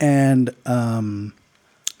and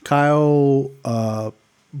Kyle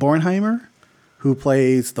Bornheimer, who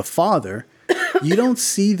plays the father. You don't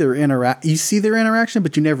see their you see their interaction,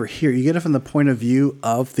 but you never hear. You get it from the point of view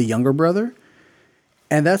of the younger brother,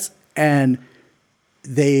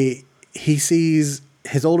 he sees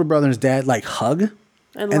his older brother and his dad hug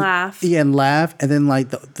and laugh. Yeah, and laugh, and then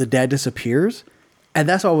the dad disappears. And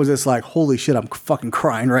that's why I was just like, holy shit, I'm fucking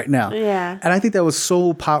crying right now. Yeah. And I think that was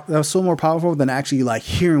so more powerful than actually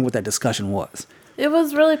hearing what that discussion was. It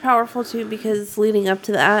was really powerful too, because leading up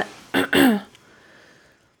to that,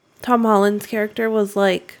 Tom Holland's character was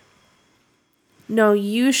like, no,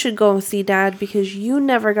 you should go see Dad because you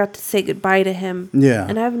never got to say goodbye to him. Yeah.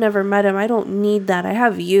 And I've never met him. I don't need that. I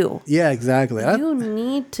have you. Yeah, exactly. You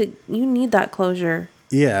need that closure.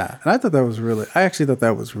 Yeah. And I actually thought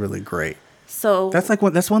that was really great. So that's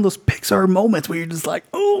one of those Pixar moments where you're just like,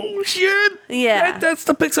 oh shit. Yeah. That's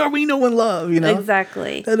the Pixar we know and love,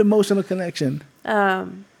 Exactly. That emotional connection.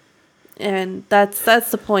 And that's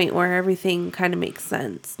the point where everything kind of makes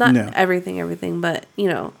sense. Not everything, but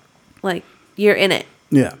you're in it.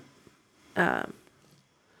 Yeah. And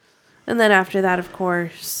then after that, of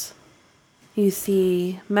course, you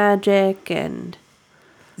see magic and...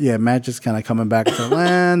 Yeah, magic's kind of coming back to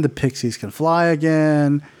land. The pixies can fly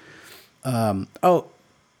again. Okay,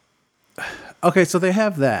 so they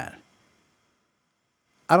have that.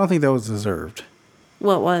 I don't think that was deserved.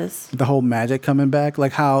 What was? The whole magic coming back.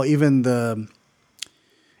 How even the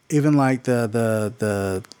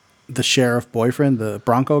sheriff boyfriend, the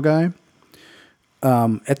Bronco guy,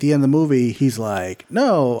 at the end of the movie, he's like,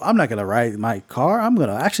 no, I'm not going to ride my car. I'm going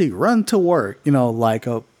to actually run to work,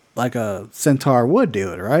 like a centaur would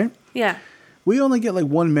do it, right? Yeah. We only get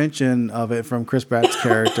one mention of it from Chris Pratt's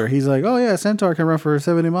character. He's like, oh yeah, centaur can run for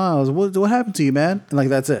 70 miles. What happened to you, man?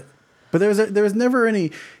 And that's it. But there was never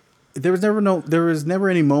any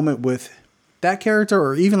moment with that character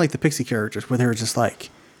or even the Pixie characters where they were just like,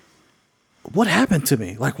 what happened to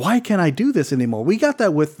me? Why can't I do this anymore? We got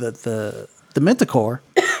that with the Manticore.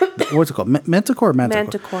 what's it called? Manticore or Manticore?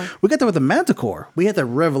 Manticore. We got there with the Manticore. We had the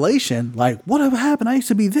revelation, like, whatever happened? I used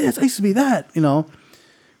to be this. I used to be that, you know,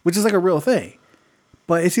 which is like a real thing.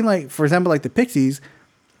 But it seemed like, for example, like the Pixies,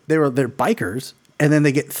 they're bikers, and then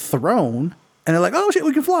they get thrown, and they're like, oh, shit,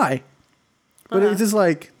 we can fly. But it's just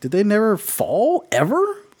like, did they never fall ever?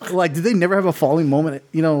 Like, did they never have a falling moment,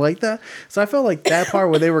 you know, like that? So I felt like that part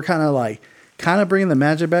where they were kind of bringing the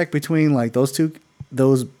magic back between like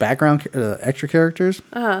those background extra characters.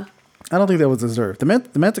 I don't think that was deserved. The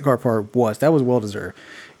Manticore part was well deserved.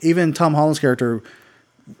 Even Tom Holland's character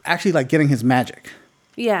actually like getting his magic,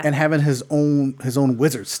 and having his own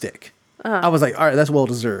wizard stick. I was like, all right, that's well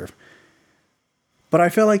deserved. But I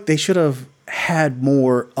felt like they should have had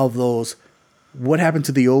more of those. What happened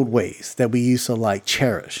to the old ways that we used to like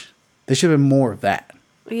cherish? There should have been more of that.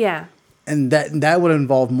 Yeah. And that would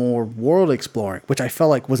involve more world exploring, which I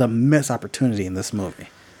felt like was a missed opportunity in this movie.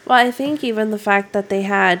 Well, I think even the fact that they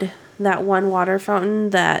had that one water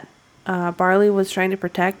fountain that Barley was trying to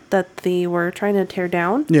protect, that they were trying to tear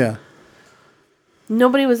down. Yeah.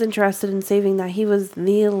 Nobody was interested in saving that. He was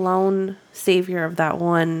the lone savior of that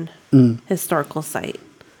one historical site.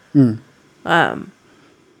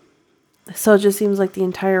 So it just seems like the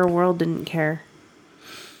entire world didn't care.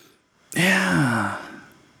 Yeah.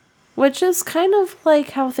 Which is kind of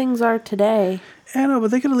like how things are today. I know,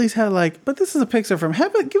 but they could at least have like, but this is a Pixar film.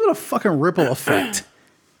 Give it a fucking ripple effect.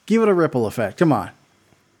 Give it a ripple effect. Come on.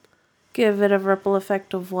 Give it a ripple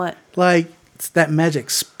effect of what? Like, it's that magic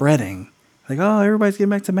spreading. Like, oh, everybody's getting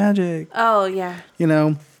back to magic. Oh, yeah. You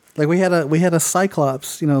know, like we had a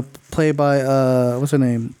Cyclops, you know, played by, what's her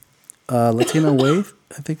name? Latina Waithe,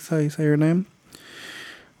 I think that's how you say her name.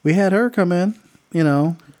 We had her come in, you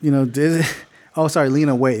know, Lena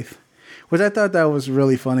Waithe, which I thought that was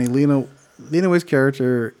really funny. Lena Waithe's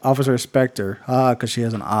character, Officer Spectre, because she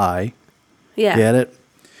has an eye. Yeah. Get it?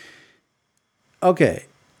 Okay.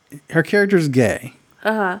 Her character's gay.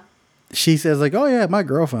 She says like, oh yeah, my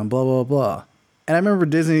girlfriend, blah, blah, blah. And I remember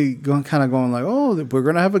Disney going like, oh, we're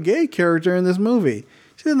going to have a gay character in this movie.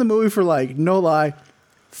 She's in the movie for like, no lie,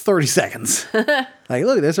 30 seconds. Like,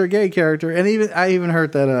 look, there's her gay character. And I even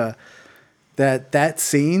heard that that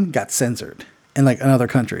scene got censored in like in other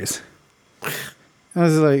countries. I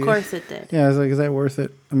was like, of course it did. Yeah, I was like, is that worth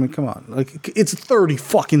it? I mean, come on. Like, it's 30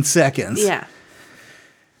 fucking seconds. Yeah.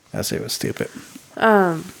 I say it was stupid.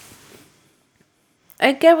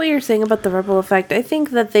 I get what you're saying about the ripple effect. I think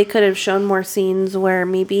that they could have shown more scenes where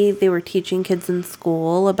maybe they were teaching kids in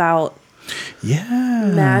school about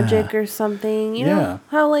magic or something. You know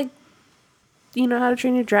how like, How to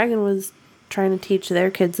Train Your Dragon was trying to teach their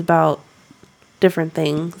kids about different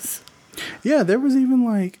things. Yeah, there was even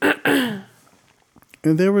like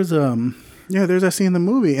there's that scene in the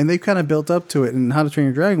movie, and they kind of built up to it in How to Train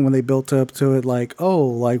Your Dragon when they built up to it like, oh,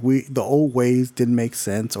 like the old ways didn't make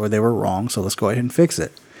sense or they were wrong, so let's go ahead and fix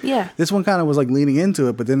it. Yeah. This one kind of was like leaning into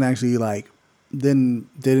it, but didn't actually like they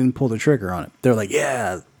didn't pull the trigger on it. They're like,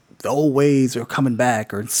 yeah, the old ways are coming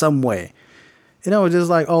back or in some way. It's just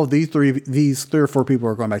like, oh, these three or four people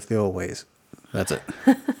are going back to the old ways. That's it.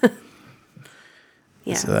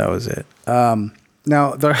 Yeah. So that was it.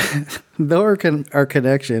 Now, though our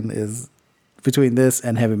connection is between this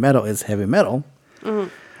and heavy metal is heavy metal.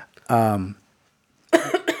 Mm-hmm.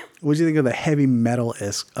 What do you think of the heavy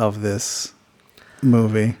metal-esque of this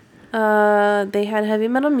movie? They had heavy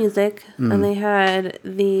metal music, and they had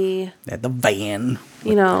the van.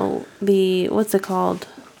 What's it called?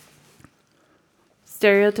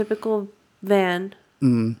 Stereotypical van.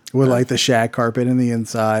 With like the shag carpet in the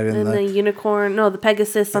inside and the unicorn. No, the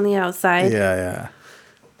Pegasus on the outside. Yeah.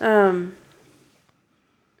 I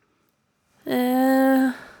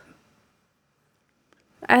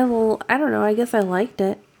don't know. I guess I liked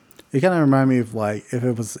it. It kind of reminded me of like if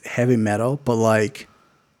it was heavy metal, but like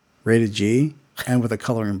rated G and with a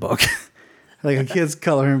coloring book, like a kid's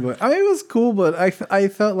coloring book. I mean, it was cool, but I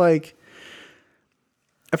felt like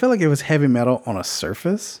it was heavy metal on a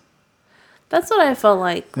surface. That's what I felt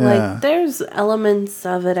like. Yeah. Like there's elements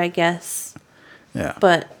of it, I guess. Yeah.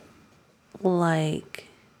 But like,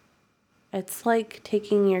 it's like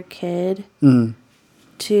taking your kid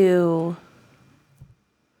to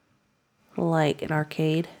like an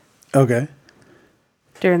arcade. Okay.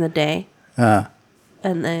 During the day. And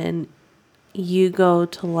then you go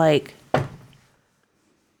to like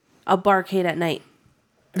a barcade at night.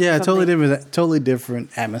 Yeah, totally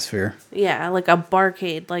different atmosphere. Yeah, like a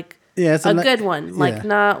barcade, like it's a good one. Like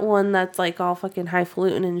not one that's like all fucking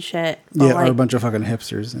highfalutin and shit. Yeah, like, or a bunch of fucking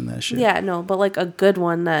hipsters and that shit. Yeah, no, but like a good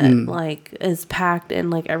one that like is packed and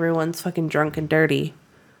like everyone's fucking drunk and dirty.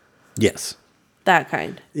 Yes. That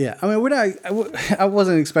kind. Yeah, I mean, I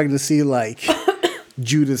wasn't expecting to see like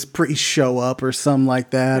Judas Priest show up or something like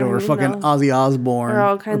that, or fucking Ozzy Osbourne or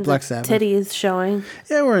all kinds Black of Sabbath. titties showing.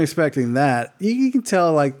 Yeah, we weren't expecting that. You can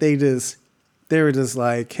tell like they were just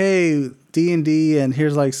like, hey, D&D, and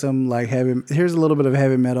here's like some like here's a little bit of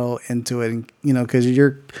heavy metal into it, and because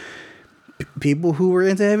people who were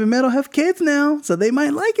into heavy metal have kids now, so they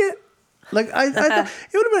might like it. Like I think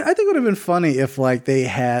it would have been funny if like they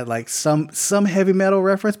had like some heavy metal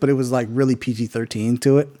reference, but it was like really PG-13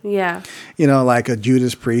 to it. Yeah. Like a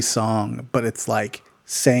Judas Priest song, but it's like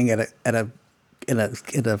sang in a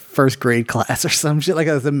first grade class or some shit, like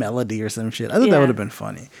as a melody or some shit. I thought that would have been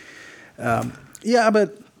funny.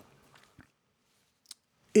 But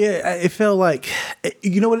it felt like,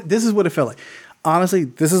 what? This is what it felt like. Honestly,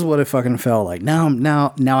 this is what it fucking felt like.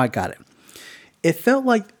 Now I got it. It felt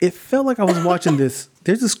like I was watching this.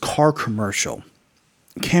 There's this car commercial.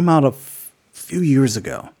 It came out a few years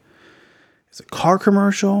ago. It's a car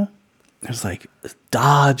commercial. There's like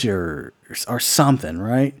Dodge or something,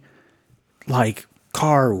 right? Like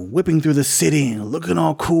car whipping through the city and looking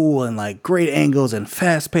all cool and like great angles and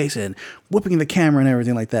fast pace and whipping the camera and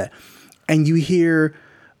everything like that. And you hear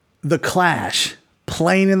The Clash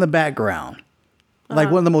playing in the background. Like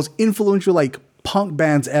one of the most influential like punk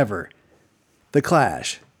bands ever. The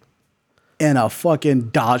Clash in a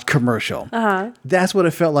fucking Dodge commercial. That's what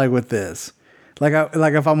it felt like with this. Like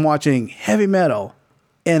if I'm watching heavy metal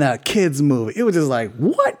in a kids movie, it was just like,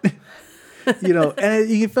 what? And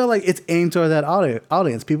you felt like it's aimed toward that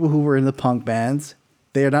audience. People who were in the punk bands,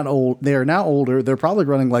 they are not old. They are now older. They're probably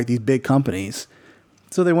running like these big companies,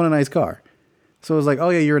 so they want a nice car. So it was like, oh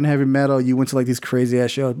yeah, you're in heavy metal. You went to like these crazy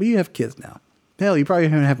ass shows, but you have kids now. Hell, you probably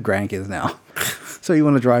even have grandkids now. So you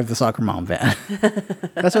want to drive the soccer mom van.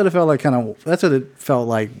 That's what it felt like. That's what it felt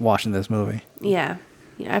like watching this movie. Yeah.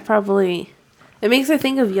 It makes me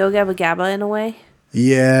think of Yo Gabba Gabba in a way.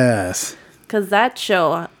 Yes. Because that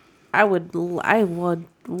show, I would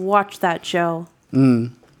watch that show.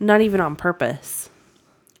 Not even on purpose.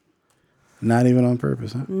 Not even on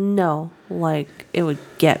purpose, huh? No. Like, it would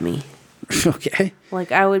get me. Okay.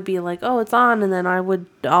 Like, I would be like, oh, it's on. And then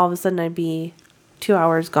all of a sudden, I'd be 2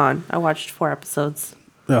 hours gone. I watched 4 episodes.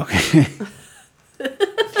 Okay.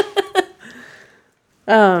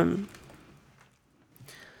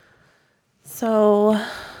 So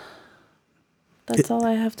that's all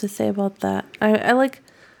I have to say about that. I like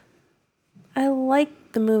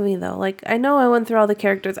the movie though. Like, I know I went through all the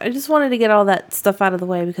characters. I just wanted to get all that stuff out of the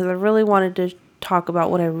way because I really wanted to talk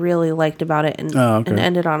about what I really liked about it and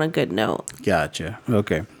end it on a good note. Gotcha.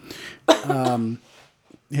 Okay.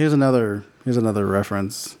 Here's another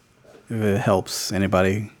reference. If it helps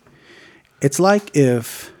anybody, it's like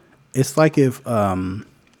if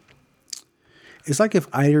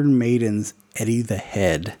Iron Maiden's Eddie the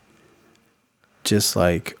Head just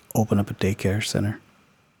like opened up a daycare center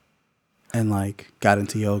and like got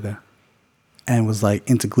into yoga and was like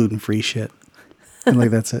into gluten-free shit and like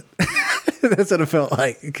that's it. That's what it felt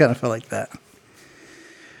like. It kind of felt like that.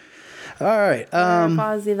 All right.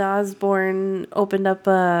 Ozzy the Osbourne opened up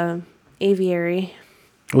a aviary.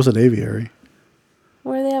 What's an aviary?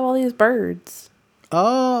 Where they have all these birds.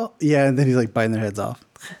 Oh, yeah, and then he's like biting their heads off.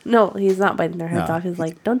 No, he's not biting their heads off. He's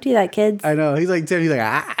like, don't do that, kids. I know. He's like,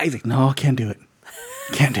 no, can't do it.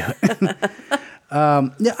 Can't do it.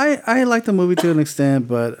 Yeah, I like the movie to an extent,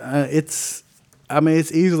 but it's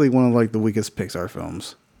easily one of like the weakest Pixar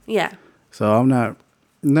films. Yeah. So I'm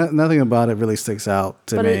nothing about it really sticks out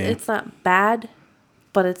to me. But it's not bad,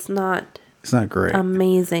 but it's not great.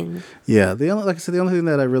 Amazing. Yeah, the only thing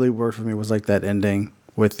that really worked for me was like that ending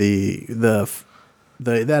with that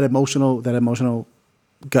emotional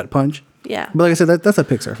gut punch. Yeah. But like I said, that's a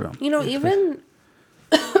Pixar film. Even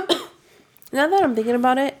now that I'm thinking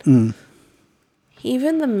about it,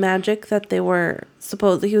 even the magic that he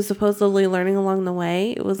was supposedly learning along the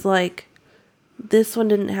way, it was like this one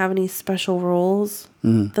didn't have any special rules.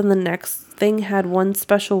 Then the next thing had one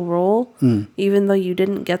special rule, even though you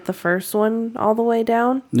didn't get the first one all the way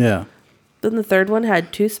down. Yeah. Then the third one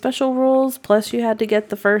had 2 special rules, plus you had to get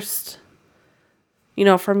the first,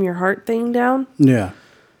 from your heart thing down. Yeah.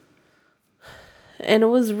 And it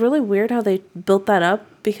was really weird how they built that up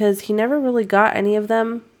because he never really got any of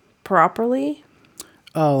them properly.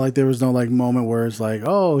 Oh, like there was no like moment where it's like,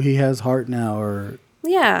 oh, he has heart now, or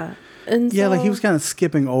yeah. And yeah, so, like he was kind of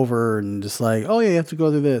skipping over and just like, oh yeah, you have to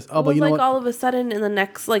go through this. Oh, but you know what? All of a sudden in the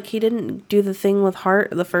next, like he didn't do the thing with heart,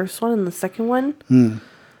 the first one and the second one.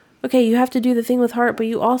 Okay, you have to do the thing with heart, but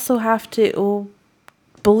you also have to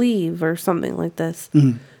believe or something like this.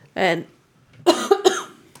 And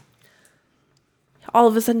all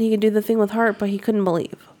of a sudden he could do the thing with heart, but he couldn't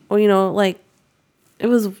believe. Or, you know, like, it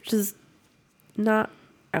was just not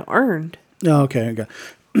earned. Oh, okay.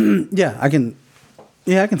 Yeah, I can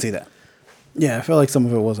see that. Yeah, I feel like some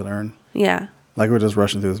of it wasn't earned. Yeah. Like we're just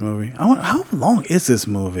rushing through this movie. How long is this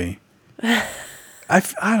movie? I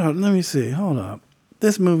don't. Let me see. Hold up.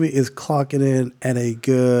 This movie is clocking in at a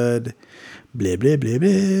good blah blah blah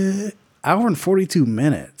blah hour and 42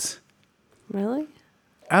 minutes. Really?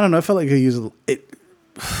 I don't know. I felt like I used it.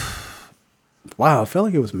 Wow, I felt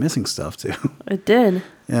like it was missing stuff too. It did.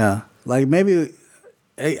 Yeah, like maybe.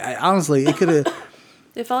 Honestly, it could have.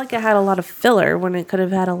 It felt like it had a lot of filler when it could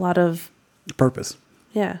have had a lot of purpose.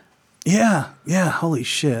 Yeah. Yeah. Holy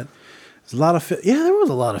shit! There's a lot of there was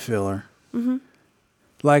a lot of filler. Mm-hmm.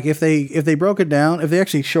 Like if they broke it down, if they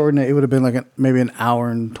actually shortened it, it would have been like maybe an hour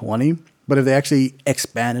and 20. But if they actually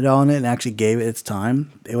expanded on it and actually gave it its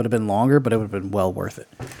time, it would have been longer, but it would have been well worth it.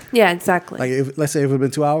 Yeah, exactly. Like let's say if it would have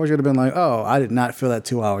been 2 hours, it would have been like, oh, I did not feel that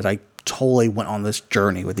 2 hours. I totally went on this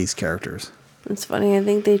journey with these characters. It's funny. I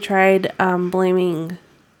think they tried blaming.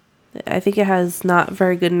 I think it has not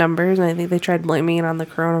very good numbers, and I think they tried blaming it on the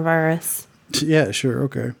coronavirus. Yeah, sure,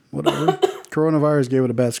 okay, whatever. Coronavirus gave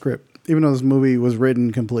it a bad script, even though this movie was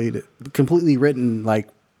completely written like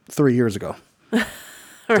 3 years ago.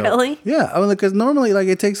 Really? So, yeah, I mean, because normally, like,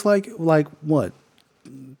 it takes like what?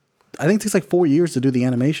 I think it takes like 4 years to do the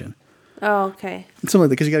animation. Oh, okay. Something like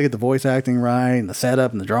that, because you got to get the voice acting right, and the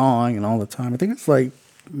setup, and the drawing, and all the time. I think it's like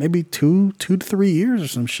maybe 2 to 3 years or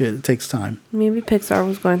some shit. It takes time. Maybe Pixar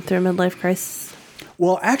was going through a midlife crisis.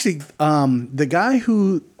 Well, actually, one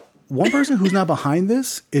person who's not behind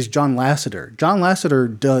this is John Lasseter. John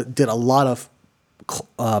Lasseter did a lot of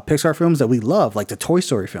Pixar films that we love, like the Toy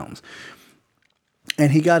Story films.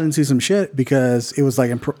 And he got into some shit because it was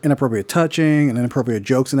like inappropriate touching and inappropriate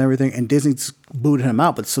jokes and everything. And Disney booted him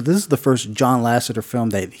out. But so this is the first John Lasseter film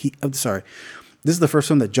this is the first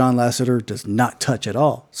film that John Lasseter does not touch at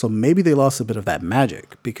all. So maybe they lost a bit of that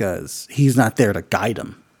magic because he's not there to guide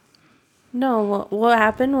them. No, what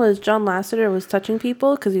happened was John Lasseter was touching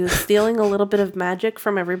people because he was stealing a little bit of magic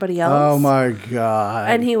from everybody else. Oh my God.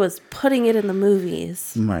 And he was putting it in the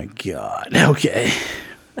movies. My God. Okay.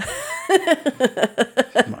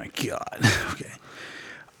 My God. Okay.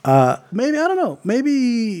 Maybe, I don't know.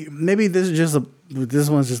 Maybe this is this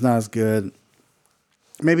one's just not as good.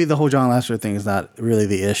 Maybe the whole John Lasseter thing is not really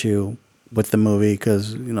the issue with the movie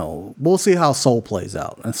because, you know, we'll see how Soul plays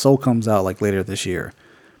out. And Soul comes out like later this year.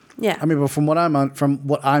 Yeah. I mean, but from what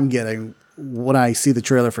I'm getting, when I see the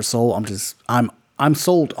trailer for Soul, I'm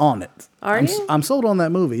sold on it. You? I'm sold on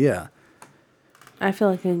that movie, yeah. I feel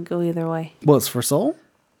like it could go either way. Well, it's for Soul?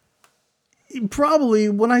 Probably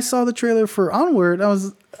when I saw the trailer for Onward,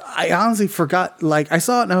 I honestly forgot. Like, I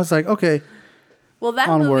saw it and I was like, okay. Well, that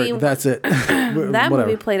Onward, movie, that's it. that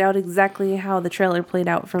movie played out exactly how the trailer played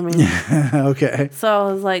out for me. Okay. So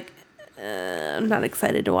I was like, I'm not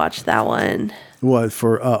excited to watch that one. What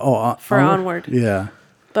for? For Onward. Yeah.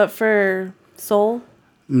 But for Soul,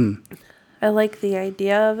 I like the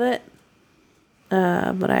idea of it,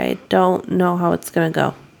 but I don't know how it's gonna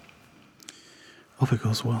go. Hope it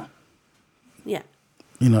goes well. Yeah.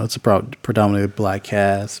 You know, it's a predominantly black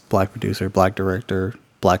cast, black producer, black director,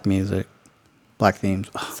 black music, black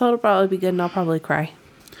themes. So it'll probably be good, and I'll probably cry.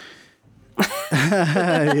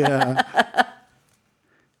 Yeah.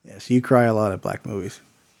 Yes, you cry a lot at black movies.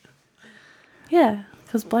 Yeah,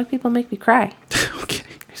 because black people make me cry. Okay.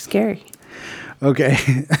 They're scary.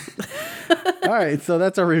 Okay. All right, so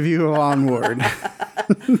that's our review of Onward.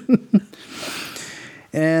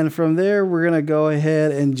 And from there, we're going to go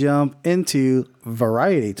ahead and jump into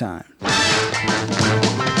Variety Time.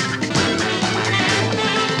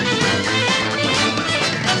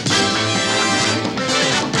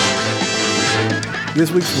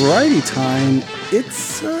 This week's Variety Time,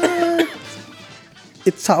 it's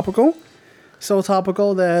topical. So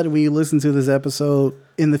topical that we listen to this episode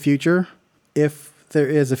in the future, if there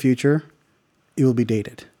is a future, it will be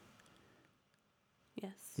dated.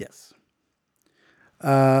 Yes. Yes. We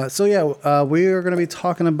are going to be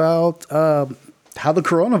talking about how the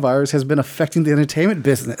coronavirus has been affecting the entertainment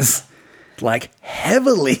business, like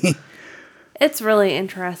heavily. It's really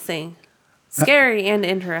interesting. Scary and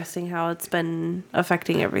interesting how it's been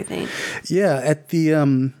affecting everything. Yeah, at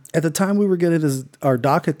the time we were getting our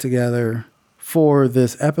docket together for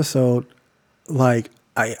this episode, like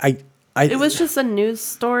it was just a news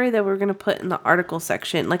story that we were going to put in the article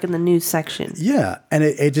section, like in the news section. Yeah, and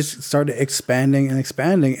it just started expanding.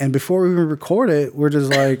 And before we even record it, we're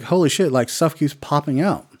just like, holy shit, like stuff keeps popping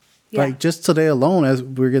out. Yeah. Like just today alone, as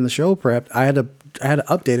we were getting the show prepped, I had to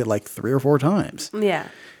update it like 3 or 4 times. Yeah.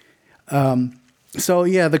 So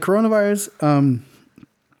yeah, the coronavirus.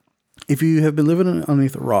 If you have been living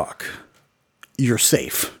underneath a rock, you're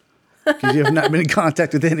safe because you have not been in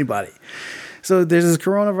contact with anybody. So there's this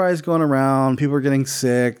coronavirus going around. People are getting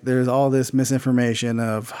sick. There's all this misinformation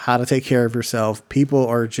of how to take care of yourself. People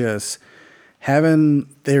are just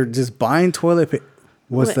they're just buying toilet paper.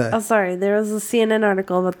 What's that? Oh, sorry. There was a CNN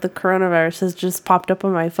article about the coronavirus has just popped up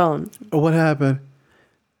on my phone. What happened?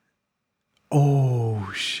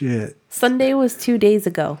 Oh, shit. Sunday was 2 days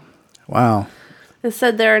ago. Wow. It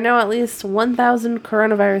said there are now at least 1,000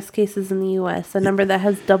 coronavirus cases in the U.S., a number that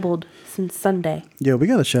has doubled since Sunday. Yo, we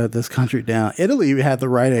got to shut this country down. Italy had the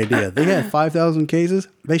right idea. They had 5,000 cases.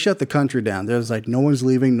 They shut the country down. There's like, no one's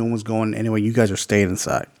leaving. No one's going anywhere. You guys are staying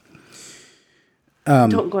inside.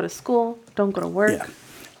 Don't go to school. Don't go to work. Yeah.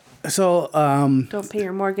 So, don't pay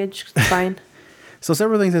your mortgage. It's fine. So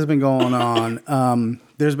several things has been going on.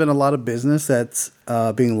 There's been a lot of business that's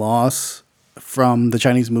being lost from the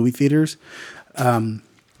Chinese movie theaters.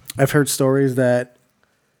 I've heard stories that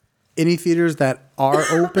any theaters that are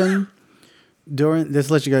open during, just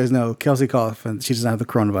to let you guys know, Kelsey Coffin, she doesn't have the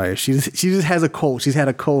coronavirus. She just has a cold. She's had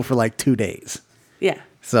a cold for like 2 days. Yeah.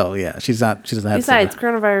 So yeah, she doesn't have. Besides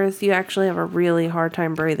coronavirus, you actually have a really hard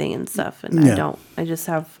time breathing and stuff, and I don't. I just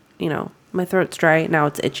have, my throat's dry now.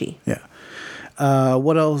 It's itchy. Yeah.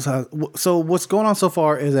 What else? So what's going on so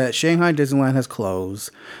far is that Shanghai Disneyland has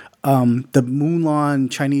closed. The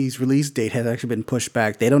Mulan Chinese release date has actually been pushed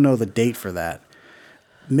back. They don't know the date for that.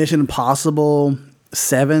 Mission Impossible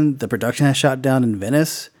 7, the production has shut down in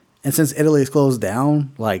Venice, and since Italy is closed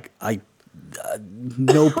down, like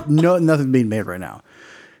nothing being made right now.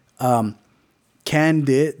 The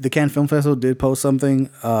Cannes Film Festival did post something,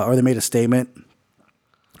 or they made a statement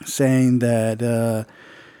saying that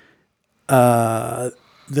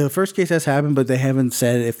the first case has happened, but they haven't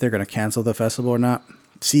said if they're going to cancel the festival or not.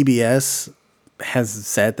 CBS has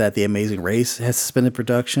said that The Amazing Race has suspended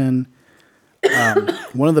production.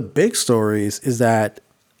 One of the big stories is that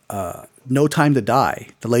No Time to Die,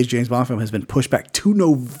 the latest James Bond film, has been pushed back to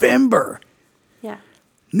November. Yeah.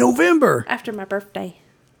 November. After my birthday.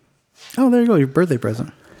 Oh, there you go. Your birthday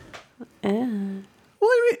present. Yeah. What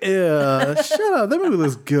do you mean? Yeah. Shut up. That movie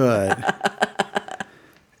looks good.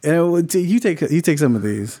 And you take some of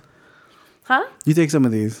these. Huh? You take some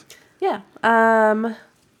of these. Yeah.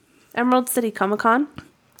 Emerald City Comic-Con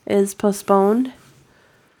is postponed.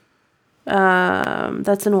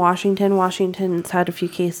 That's in Washington. Washington's had a few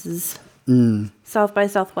cases. South by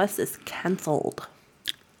Southwest is canceled.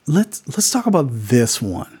 Let's talk about this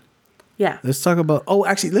one. Yeah. Let's talk about. Oh,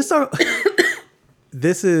 actually, let's talk.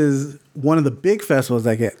 This is one of the big festivals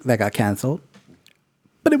that got canceled,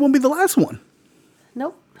 but it won't be the last one.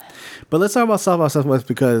 Nope. But let's talk about South by Southwest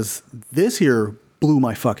because this here blew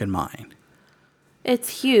my fucking mind.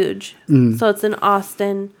 It's huge. So it's in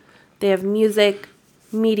Austin. They have music,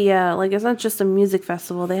 media. Like, it's not just a music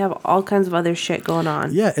festival. They have all kinds of other shit going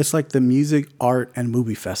on. Yeah, it's like the music, art, and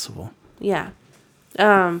movie festival. Yeah.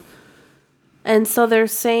 And so they're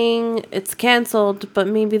saying it's canceled, but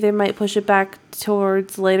maybe they might push it back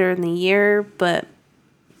towards later in the year. But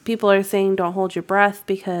people are saying don't hold your breath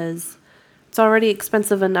because it's already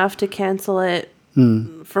expensive enough to cancel it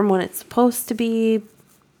from when it's supposed to be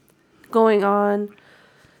going on.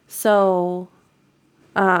 So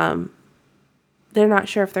they're not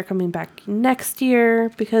sure if they're coming back next year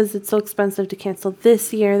because it's so expensive to cancel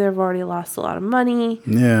this year. They've already lost a lot of money.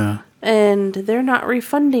 Yeah. And they're not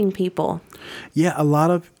refunding people. Yeah, a lot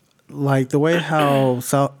of, like, the way how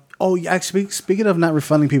actually, speaking of not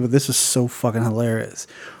refunding people, this is so fucking hilarious.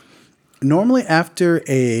 Normally after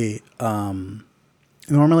a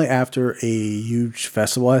huge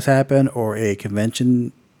festival has happened or a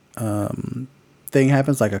convention thing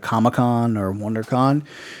happens, like a Comic-Con or WonderCon,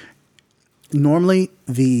 normally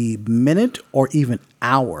the minute or even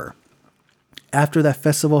hour after that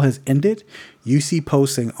festival has ended, you see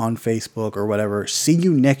posting on Facebook or whatever, see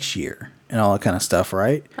you next year and all that kind of stuff,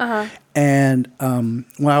 right? Uh-huh. And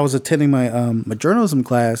when I was attending my journalism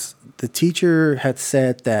class, the teacher had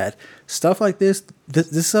said that stuff like this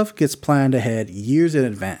stuff gets planned ahead years in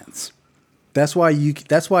advance. That's why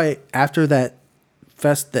after that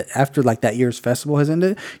after like that year's festival has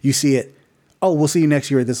ended, you see it, oh, we'll see you next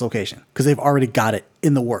year at this location because they've already got it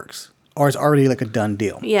in the works or it's already like a done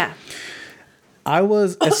deal. Yeah.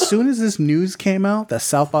 As soon as this news came out that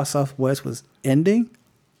South by Southwest was ending,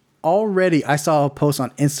 already I saw a post on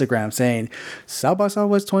Instagram saying South by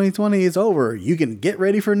Southwest 2020 is over. You can get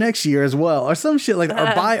ready for next year as well, or some shit like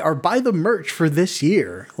that. Or buy the merch for this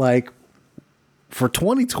year. Like for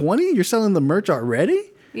 2020, you're selling the merch already?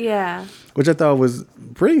 Yeah. Which I thought was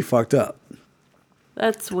pretty fucked up.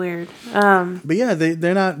 That's weird. But yeah,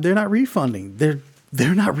 they're not refunding.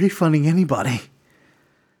 They're not refunding anybody.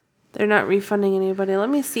 They're not refunding anybody. Let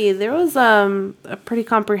me see. There was a pretty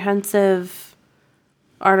comprehensive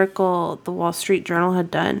article the Wall Street Journal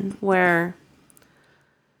had done where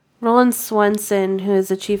Roland Swenson, who is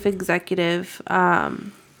the chief executive,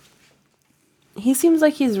 he seems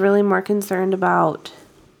like he's really more concerned about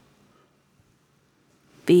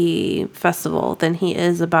the festival than he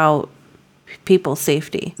is about people's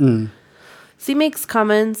safety. So he makes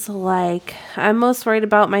comments like, I'm most worried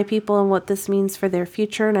about my people and what this means for their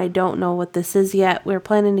future, and I don't know what this is yet. We're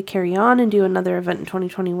planning to carry on and do another event in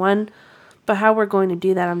 2021, but how we're going to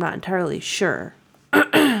do that, I'm not entirely sure.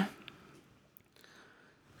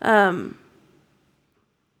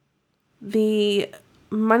 The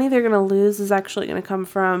money they're going to lose is actually going to come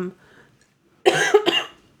from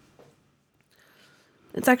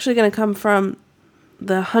it's actually going to come from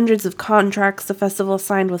the hundreds of contracts the festival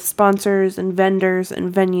signed with sponsors and vendors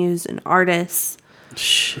and venues and artists.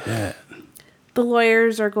 Shit. The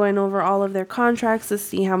lawyers are going over all of their contracts to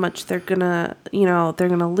see how much they're going to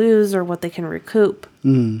lose or what they can recoup.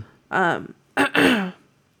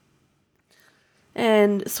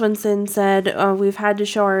 And Swenson said, we've had to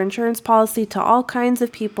show our insurance policy to all kinds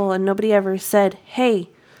of people, and nobody ever said, hey,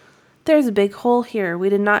 there's a big hole here. We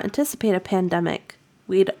did not anticipate a pandemic.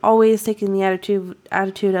 We'd always taken the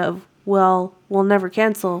attitude of, well, we'll never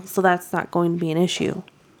cancel, so that's not going to be an issue.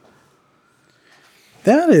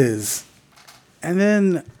 That is. And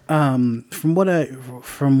then from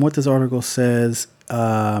what this article says,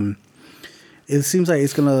 it seems like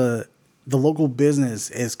the local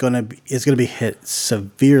business is gonna be hit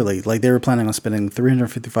severely. Like, they were planning on spending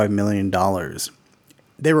 $355 million.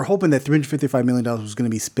 They were hoping that $355 million was going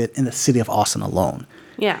to be spent in the city of Austin alone.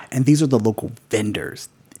 Yeah. And these are the local vendors.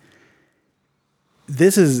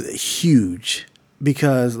 This is huge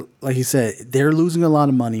because, like you said, they're losing a lot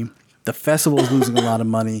of money. The festival is losing a lot of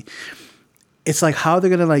money. It's like, how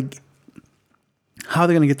they're gonna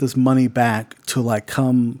get this money back to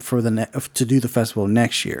come for to do the festival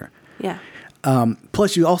next year. Yeah.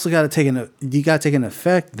 Plus, you also got to take in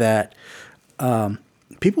effect that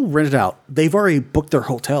people rent it out. They've already booked their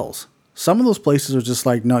hotels. Some of those places are just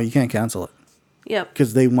like, no, you can't cancel it. Yep.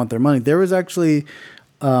 Because they want their money. There was actually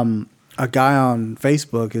a guy on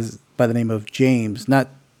Facebook is by the name of James, not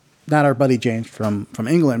our buddy James from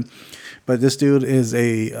England, but this dude is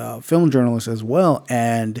a film journalist as well.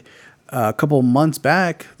 And a couple of months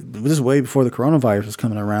back, this is way before the coronavirus was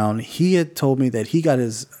coming around, he had told me that he got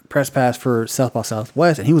his press pass for South by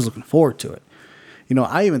Southwest, and he was looking forward to it. You know,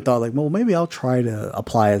 I even thought well, maybe I'll try to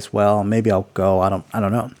apply as well. Maybe I'll go. I don't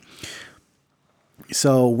know.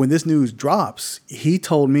 So when this news drops, he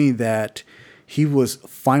told me that he was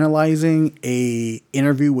finalizing a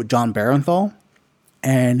interview with John Barenthal,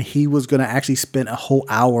 and he was going to actually spend a whole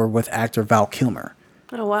hour with actor Val Kilmer.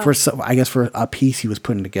 Oh, wow. For a piece he was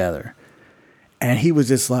putting together. And he was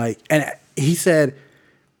just like, and he had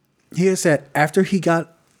said after he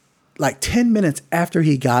got 10 minutes after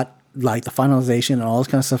he got the finalization and all this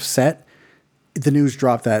kind of stuff set, the news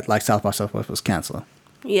dropped that South by Southwest was canceled.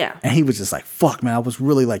 Yeah. And he was just like, fuck, man, I was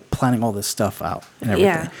really planning all this stuff out and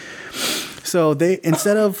everything. Yeah. So they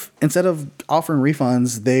instead of offering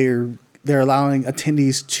refunds, they're allowing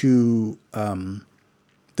attendees to the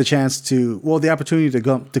opportunity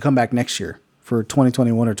to come back next year for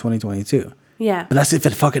 2021 or 2022. Yeah. But that's if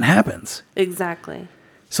it fucking happens. Exactly.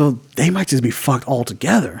 So they might just be fucked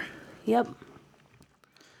altogether. Yep.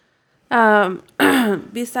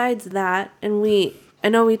 Besides that, and I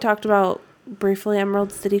know we talked about briefly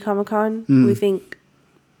Emerald City Comic Con. We think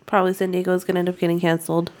probably San Diego is going to end up getting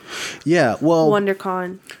canceled. Yeah, well,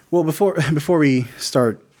 WonderCon. Well, before we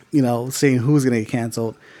start, seeing who's going to get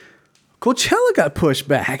canceled, Coachella got pushed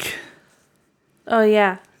back. Oh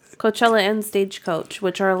yeah, Coachella and Stagecoach,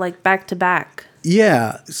 which are back to back.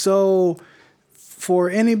 Yeah, so for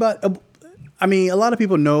anybody, I mean, a lot of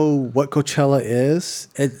people know what Coachella is.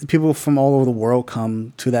 People from all over the world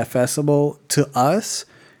come to that festival. To us,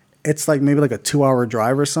 it's maybe a 2-hour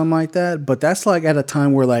drive or something like that. But that's at a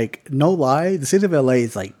time where, no lie, the city of LA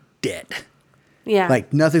is dead. Yeah.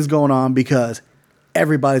 Nothing's going on because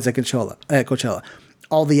everybody's at Coachella.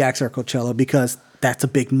 All the acts are at Coachella because that's a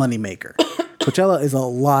big money maker. Coachella is a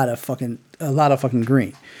lot of fucking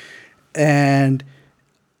green. And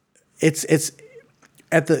it's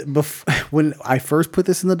when I first put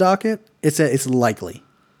this in the docket, it's likely.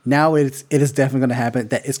 Now it is definitely going to happen.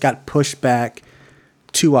 That it's got pushed back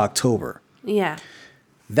to October. Yeah.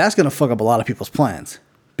 That's going to fuck up a lot of people's plans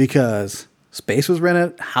because space was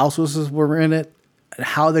rented, houses were rented.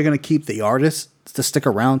 How they're going to keep the artists to stick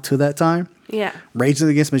around to that time? Yeah. Rage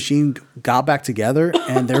Against the Machine got back together,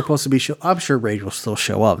 and they're supposed to be. I'm sure Rage will still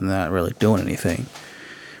show up, and they're not really doing anything.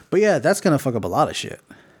 But yeah, that's gonna fuck up a lot of shit.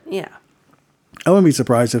 Yeah. I wouldn't be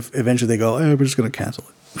surprised if eventually they go, we're just gonna cancel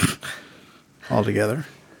it altogether.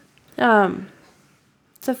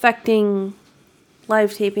 It's affecting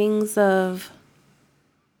live tapings of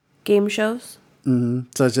game shows. Mm-hmm.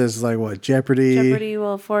 Such as like what, Jeopardy,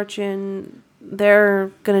 Wheel of Fortune.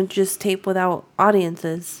 They're gonna just tape without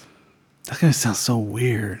audiences. That's gonna sound so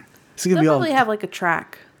weird. It's gonna They'll be probably have like a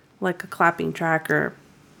track, like a clapping track or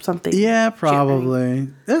something. Yeah, probably.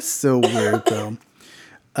 Cheering. That's so weird though.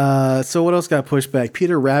 So what else got pushed back?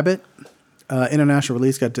 Peter Rabbit, international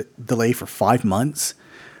release got delayed for 5 months.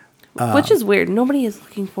 Which is weird. Nobody is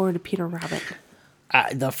looking forward to Peter Rabbit.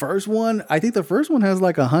 The first one, I think the first one has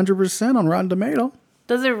like 100% on Rotten Tomato.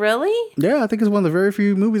 Does it really? Yeah, I think it's one of the very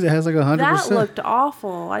few movies that has like 100%. That looked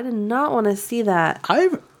awful. I did not want to see that.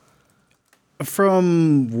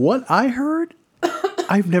 From what I heard,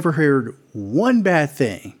 I've never heard one bad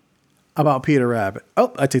thing about Peter Rabbit.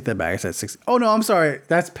 Oh, I take that back. I said 60. Oh no, I'm sorry.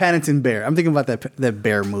 That's Paddington Bear. I'm thinking about that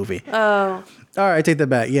bear movie. Oh. All right, I take that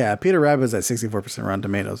back. Yeah, Peter Rabbit is at 64% Rotten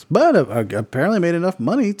Tomatoes, but apparently made enough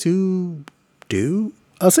money to do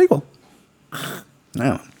a sequel. I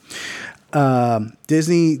don't know.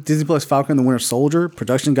 Disney Plus Falcon and the Winter Soldier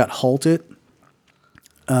production got halted.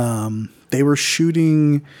 They were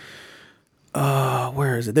shooting.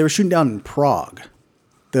 Where is it? They were shooting down in Prague.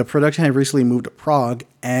 The production had recently moved to Prague,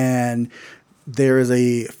 and there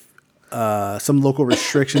is some local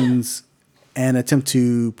restrictions and attempt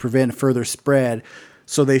to prevent further spread.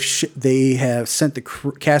 So they have sent the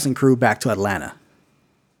cast and crew back to Atlanta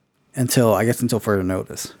until further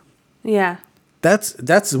notice. Yeah.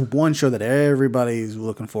 That's one show that everybody's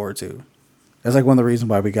looking forward to. That's like one of the reasons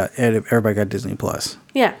why everybody got Disney Plus.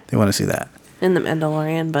 Yeah. They want to see that. And The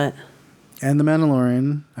Mandalorian, but. And The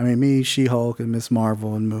Mandalorian. I mean, me, She-Hulk, and Miss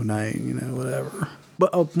Marvel, and Moon Knight, whatever.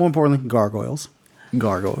 But more importantly, Gargoyles.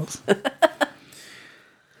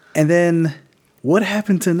 And then, what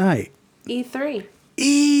happened tonight? E3.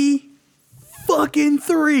 fucking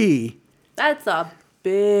 3. That's a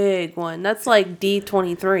big one. That's like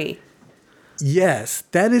D23. Yes,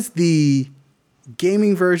 that is the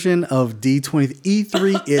gaming version of D20.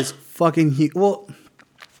 E3 is fucking huge. Well,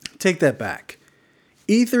 take that back.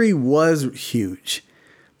 E3 was huge,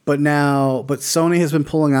 but Sony has been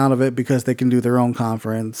pulling out of it because they can do their own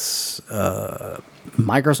conference.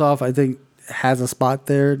 Microsoft, I think, has a spot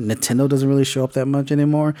there. Nintendo doesn't really show up that much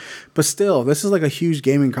anymore, but still, this is like a huge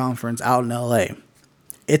gaming conference out in LA.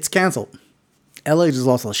 It's canceled. LA just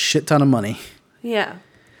lost a shit ton of money. Yeah.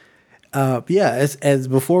 As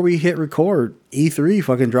before we hit record, E3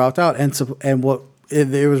 fucking dropped out, and what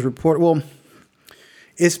it was reported. Well,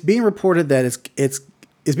 it's being reported that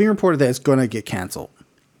it's being reported that it's going to get canceled.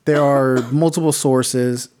 There are multiple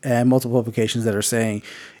sources and multiple publications that are saying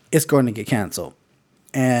it's going to get canceled,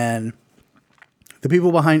 and the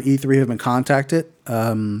people behind E3 have been contacted.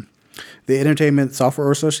 The Entertainment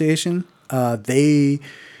Software Association, they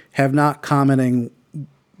have not commenting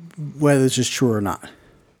whether it's just true or not.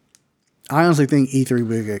 I honestly think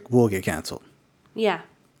E3 will get canceled. Yeah.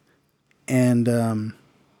 And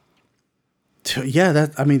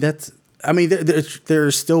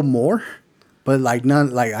there's still more, but like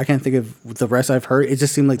none. Like I can't think of the rest I've heard. It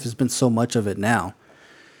just seemed like there's been so much of it now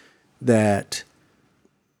that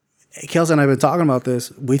Kelsey and I have been talking about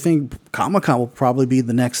this. We think Comic-Con will probably be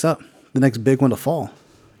the next big one to fall.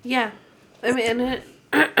 Yeah, I mean,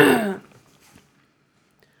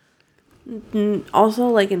 and also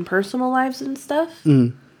like in personal lives and stuff.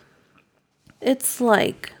 Mm. It's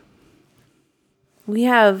like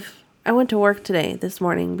I went to work today this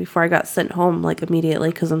morning before I got sent home like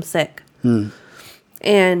immediately because I'm sick. And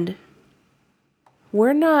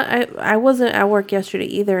I wasn't at work yesterday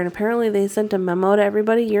either, and apparently they sent a memo to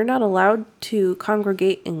everybody. You're not allowed to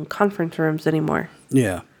congregate in conference rooms anymore.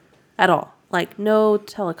 Yeah. At all. Like no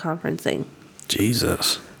teleconferencing.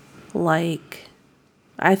 Jesus. Like,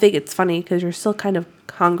 I think it's funny because you're still kind of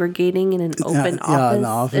congregating in an open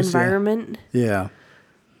office environment. Yeah.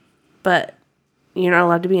 But you're not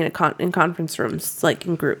allowed to be in conference rooms, like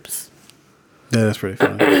in groups. Yeah, that's pretty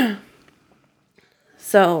funny.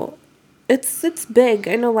 So, it's big.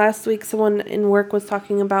 I know last week someone in work was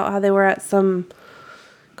talking about how they were at some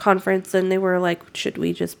conference and they were like, should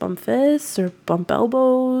we just bump fists or bump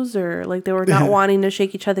elbows? Or like they were not wanting to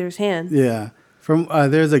shake each other's hands. Yeah. From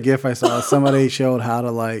there's a GIF I saw. Somebody showed how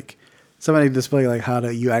to how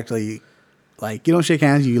to you actually like you don't shake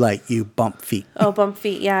hands. You bump feet. Oh, bump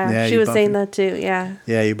feet. Yeah, she was saying that too. Yeah.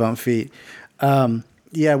 Yeah, you bump feet. And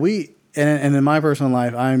in my personal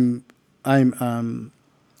life, I'm I'm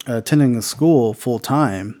attending a school full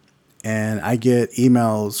time, and I get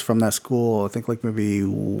emails from that school. I think like maybe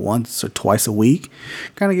once or twice a week,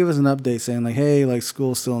 kind of give us an update saying like, hey, like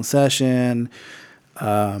school's still in session.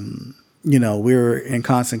 We're in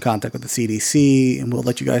constant contact with the CDC, and we'll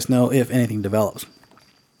let you guys know if anything develops.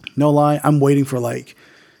 No lie, I'm waiting for like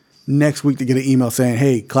next week to get an email saying,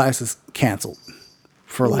 hey, class is canceled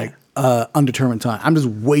for like undetermined time. I'm just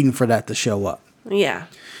waiting for that to show up. Yeah.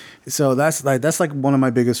 So that's like one of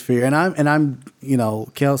my biggest fears. And I'm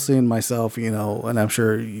Kelsey and myself, and I'm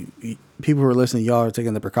sure people who are listening, y'all are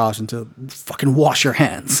taking the precaution to fucking wash your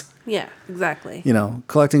hands. Yeah, exactly.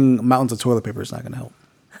 Collecting mountains of toilet paper is not going to help.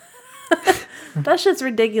 That shit's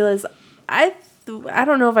ridiculous. I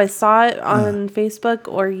don't know if I saw it on Facebook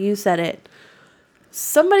or you said it.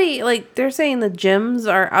 Somebody, they're saying the gyms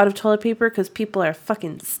are out of toilet paper because people are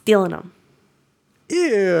fucking stealing them.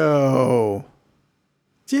 Ew.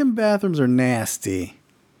 Gym bathrooms are nasty.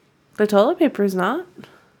 The toilet paper is not.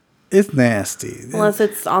 It's nasty. Unless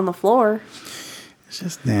it's on the floor. It's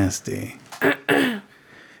just nasty.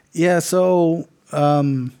 Yeah, so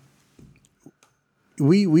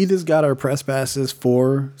we just got our press passes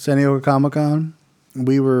for San Diego Comic-Con.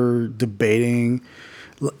 We were debating,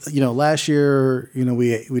 last year,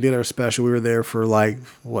 we did our special. We were there for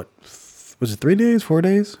what was it, 3 days, 4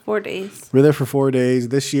 days? 4 days. We were there for 4 days.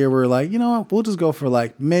 This year we're like, you know what, we'll just go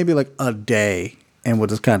for maybe a day, and we'll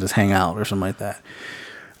just kind of just hang out or something like that.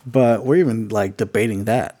 But we're even debating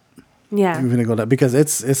that. Yeah. We're gonna go that because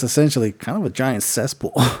it's essentially kind of a giant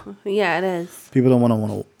cesspool. Yeah, it is. People don't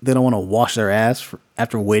want to wash their ass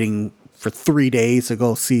after waiting for 3 days to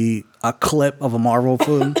go see a clip of a Marvel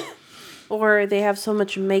film. Or they have so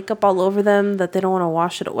much makeup all over them that they don't want to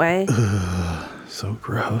wash it away. So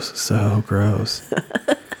gross. So gross.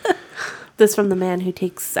 This from the man who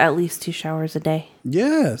takes at least 2 showers a day.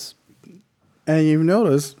 Yes. And you've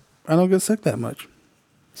noticed I don't get sick that much.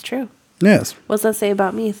 It's true. Yes. What's that say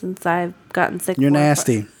about me since I've gotten sick? You're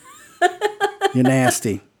nasty. You're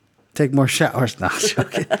nasty. Take more showers. No, I'm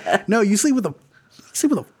joking. No, you sleep with a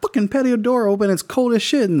fucking patio door open. It's cold as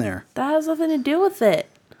shit in there. That has nothing to do with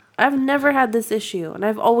it. I've never had this issue, and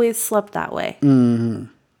I've always slept that way. Mm-hmm.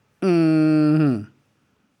 Mm-hmm.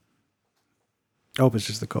 I hope it's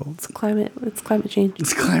just the cold. It's climate change.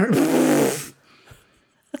 It's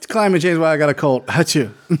climate change why I got a cold.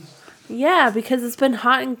 Achoo. Yeah, because it's been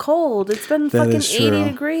hot and cold. It's been That fucking is true. 80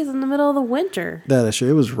 degrees in the middle of the winter. That is true.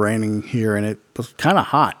 It was raining here, and it was kind of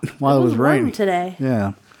hot while it was warm raining today.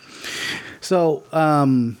 Yeah. So,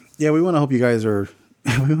 we want to hope you guys are.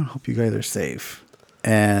 We want to hope you guys are safe,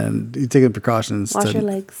 and you taking precautions. Wash your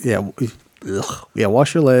legs. Yeah. Yeah.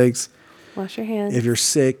 Wash your legs. Wash your hands. If you're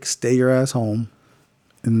sick, stay your ass home,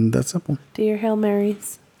 and that's simple. Do your Hail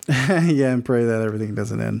Marys. Yeah, and pray that everything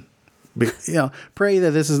doesn't end. Pray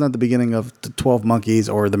that this is not the beginning of the 12 Monkeys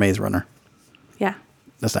or the Maze Runner. Yeah.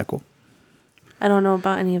 That's not cool. I don't know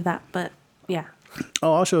about any of that, but yeah.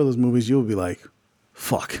 Oh, I'll show those movies. You'll be like,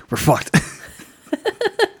 fuck, we're fucked.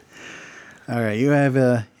 All right. You have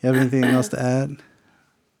anything else to add?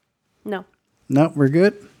 No. No, we're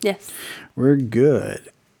good? Yes. We're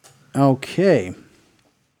good. Okay.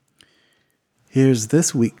 Here's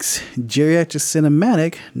this week's Geriatric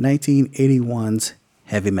Cinematic 1981's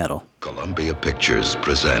Heavy Metal. Columbia Pictures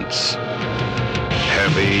presents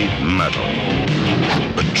Heavy Metal.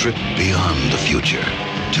 A trip beyond the future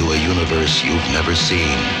to a universe you've never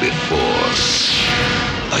seen before.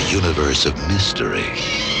 A universe of mystery.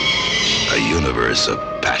 A universe of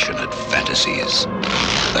passionate fantasies.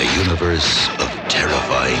 A universe of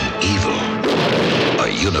terrifying evil. A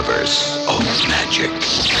universe of magic.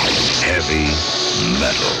 Heavy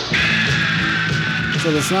Metal.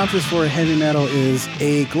 So the synopsis for Heavy Metal is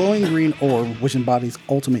a glowing green orb which embodies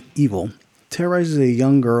ultimate evil, terrorizes a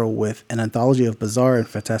young girl with an anthology of bizarre and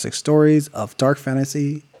fantastic stories of dark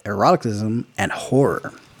fantasy, eroticism, and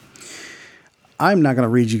horror. I'm not going to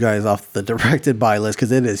read you guys off the directed by list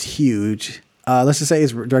because it is huge. Let's just say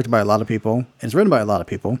it's directed by a lot of people. And it's written by a lot of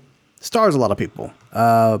people. Stars a lot of people.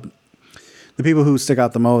 The people who stick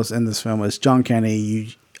out the most in this film is John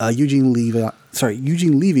Candy, Eugene Levy,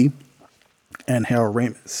 and Harold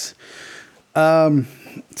Ramis.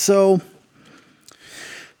 So,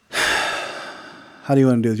 how do you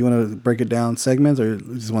want to do it? Do you want to break it down segments, or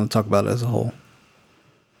you just want to talk about it as a whole?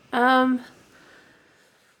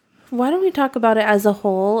 Why don't we talk about it as a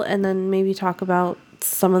whole, and then maybe talk about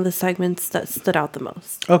some of the segments that stood out the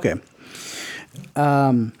most? Okay.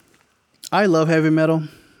 I love Heavy Metal.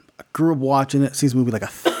 I grew up watching it. Seen this movie like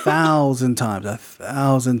 1,000 times.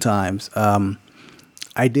 1,000 times.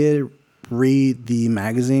 I did read the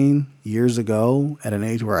magazine years ago at an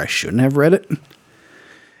age where I shouldn't have read it.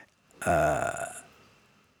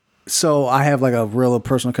 So I have like a real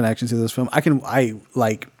personal connection to this film. I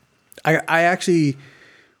actually,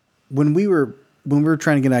 when we were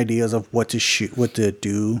trying to get ideas of what to shoot, what to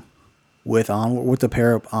do with Onward, what to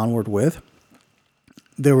pair up Onward with,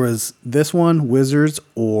 there was this one, Wizards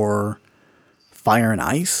or Fire and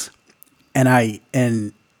Ice, and I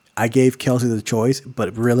gave Kelsey the choice,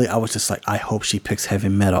 but really I was just like, I hope she picks heavy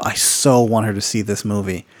metal. I so want her to see this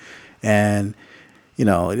movie, and it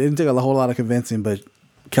didn't take a whole lot of convincing, but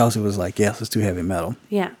Kelsey was like, yes, let's do heavy metal.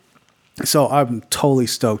 Yeah. So I'm totally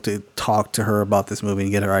stoked to talk to her about this movie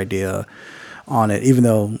and get her idea on it, even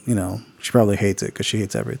though she probably hates it because she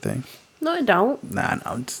hates everything. No, I don't. Nah, no,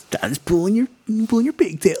 I'm just pulling your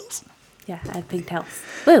pigtails. Yeah, I have pigtails.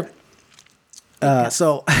 Woo.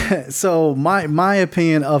 So my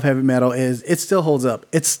opinion of heavy metal is it still holds up.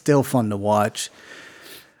 It's still fun to watch.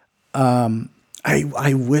 I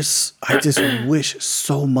just wish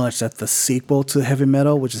so much that the sequel to Heavy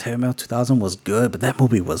Metal, which is Heavy Metal 2000, was good, but that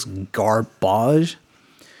movie was garbage.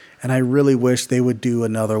 And I really wish they would do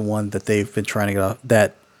another one that they've been trying to get off,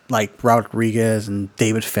 that like Robert Rodriguez and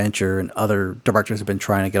David Fincher and other directors have been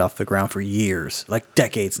trying to get off the ground for years, like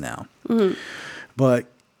decades now. Mm-hmm. But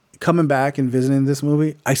coming back and visiting this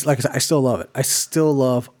movie, I still love it. I still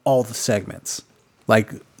love all the segments.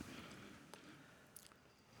 Like,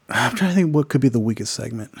 I'm trying to think what could be the weakest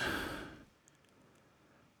segment.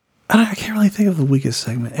 I can't really think of the weakest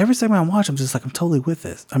segment. Every segment I watch, I'm just like, I'm totally with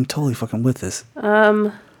this. I'm totally fucking with this.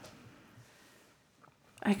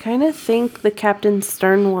 I kind of think the Captain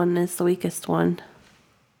Stern one is the weakest one.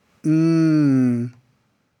 I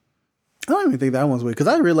don't even think that one's weak because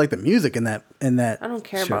I really like the music in that. I don't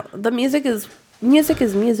care about the music. Is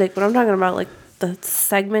music, but I'm talking about like the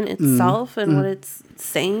segment itself and what it's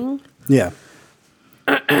saying. Yeah.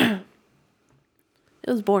 It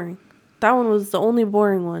was boring. That one was the only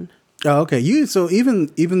boring one. Oh, okay. So even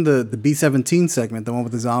the B-17 segment, the one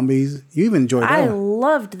with the zombies, you even enjoyed that. I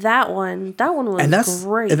loved that one. That one was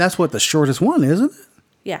great. And that's what the shortest one, isn't it?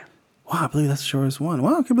 Yeah. Wow, I believe that's the shortest one.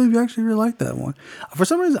 Wow, I can't believe you actually really liked that one. For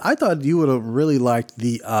some reason, I thought you would have really liked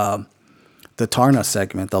the Tarna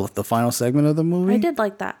segment, the final segment of the movie. I did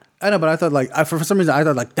like that. I know, but I thought for some reason I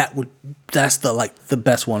thought like that's the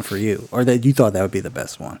best one for you, or that you thought that would be the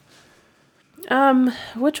best one.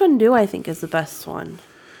 Which one do I think is the best one?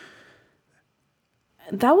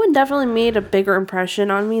 That one definitely made a bigger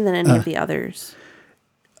impression on me than any of the others.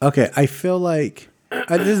 Okay, I feel like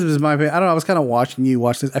this is my opinion. I don't know. I was kind of watching you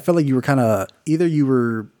watch this. I felt like you were kind of either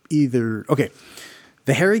okay,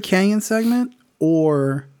 the Harry Canyon segment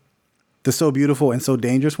or the So Beautiful and So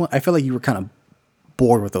Dangerous one. I felt like you were kind of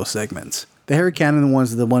bored with those segments. The Harry Canyon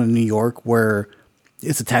one's the one in New York where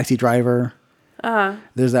it's a taxi driver.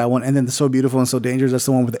 There's that one, and then the So Beautiful and So Dangerous. That's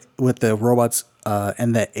the one with the robots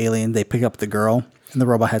and the alien. They pick up the girl, and the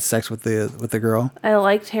robot had sex with the girl. I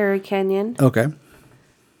liked Harry Canyon. Okay.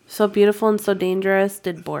 So Beautiful and So Dangerous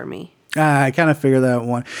did bore me. I kind of figured that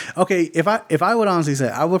one. Okay, if I would honestly say,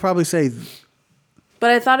 I would probably say.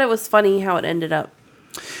 But I thought it was funny how it ended up.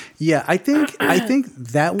 Yeah, I think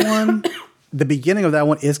that one, the beginning of that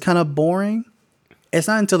one is kind of boring. It's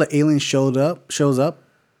not until the alien shows up.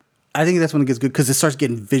 I think that's when it gets good because it starts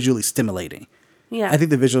getting visually stimulating. Yeah. I think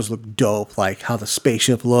the visuals look dope, like how the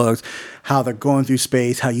spaceship looks, how they're going through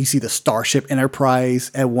space, how you see the Starship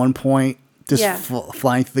Enterprise at one point just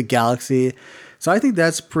flying through the galaxy. So I think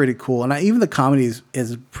that's pretty cool. And even the comedy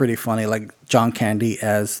is pretty funny, like John Candy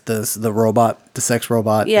as the robot, the sex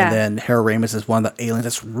robot, and then Harold Ramis as one of the aliens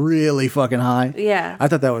that's really fucking high. Yeah. I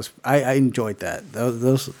thought that was, I enjoyed that.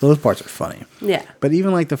 Those parts are funny. Yeah. But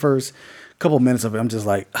even like the first couple minutes of it, I'm just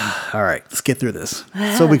like, all right, let's get through this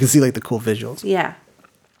so we can see like the cool visuals. Yeah.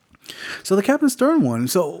 So the Captain Stern one.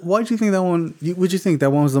 So why did you think that one? Would you think that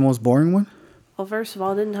one was the most boring one? Well, first of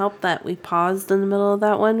all, it didn't help that we paused in the middle of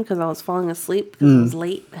that one because I was falling asleep because it was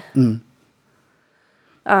late.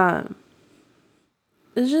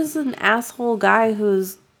 It's just an asshole guy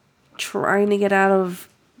who's trying to get out of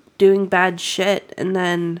doing bad shit, and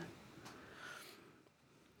then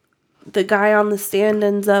the guy on the stand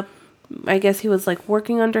ends up, I guess he was like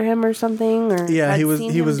working under him or something, or he was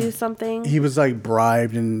do something. He was like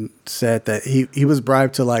bribed and said that he was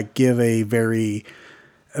bribed to like give he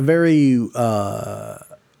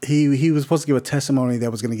was supposed to give a testimony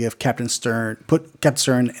that was going to give Captain Stern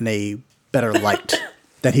in a better light,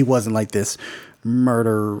 that he wasn't like this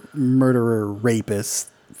murderer, rapist,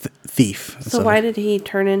 thief. So why did he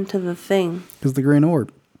turn into the thing? Because the Green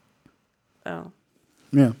Orb. Oh.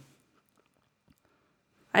 Yeah.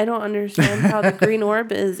 I don't understand how the green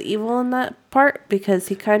orb is evil in that part, because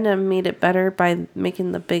he kind of made it better by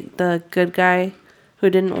making the good guy who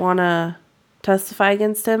didn't want to testify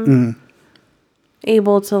against him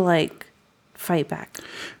able to like fight back.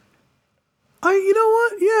 You know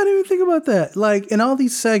what? Yeah, I didn't even think about that. Like in all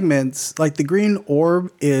these segments, like the green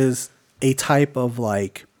orb is a type of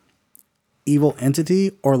like evil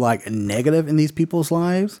entity or like a negative in these people's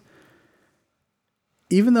lives.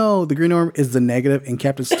 Even though the green orb is the negative in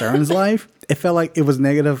Captain Stern's life, it felt like it was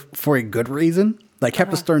negative for a good reason. Like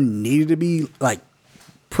Captain Stern needed to be like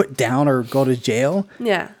put down or go to jail.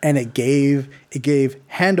 Yeah. And it gave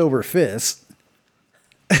hand over fist.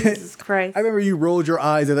 Jesus Christ. I remember you rolled your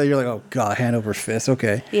eyes and then you're like, oh God, hand over fist.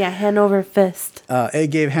 Okay. Yeah, hand over fist. It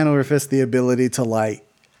gave hand over fist the ability to like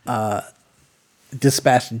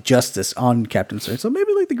dispatch justice on Captain Stern. So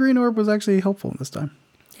maybe like the green orb was actually helpful this time.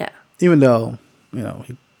 Yeah. Even though, you know,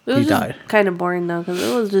 he died. Kind of boring though, because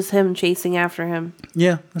it was just him chasing after him.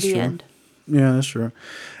 Yeah, that's the true. End. Yeah, that's true.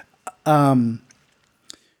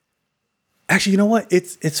 Actually, you know what?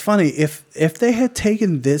 It's funny if they had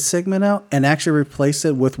taken this segment out and actually replaced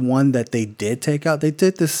it with one that they did take out. They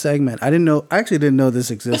did this segment. I actually didn't know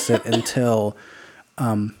this existed until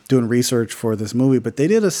doing research for this movie. But they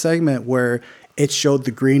did a segment where it showed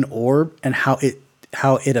the green orb and how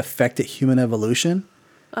it affected human evolution.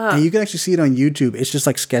 And you can actually see it on YouTube. It's just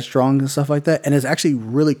like sketch drawings and stuff like that. And it's actually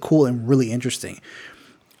really cool and really interesting.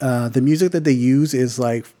 The music that they use is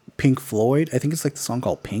like Pink Floyd. I think it's like the song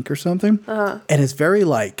called Pink or something. And it's very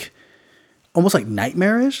like, almost like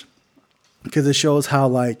nightmarish. Because it shows how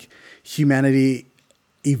like humanity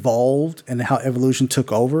evolved and how evolution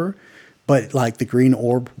took over. But like the green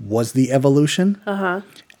orb was the evolution.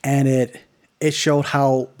 And it showed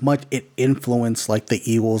how much it influenced like the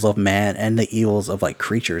evils of man and the evils of like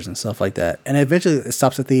creatures and stuff like that. And eventually it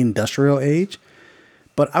stops at the industrial age.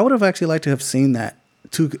 But I would have actually liked to have seen that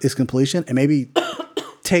to its completion and maybe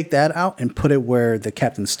take that out and put it where the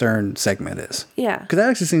Captain Stern segment is. Yeah. Because that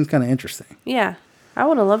actually seems kind of interesting. Yeah. I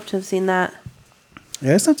would have loved to have seen that.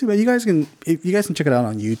 Yeah, it's not too bad. You guys can check it out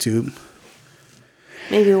on YouTube.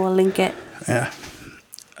 Maybe we'll link it. Yeah.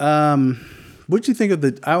 What'd you think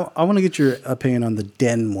of I want to get your opinion on the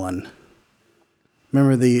Den one.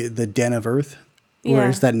 Remember the Den of Earth? Where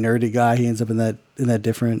it's that nerdy guy, he ends up on that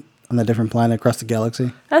different planet across the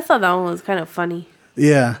galaxy. I thought that one was kind of funny.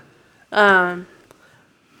 Yeah.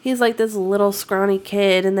 He's like this little scrawny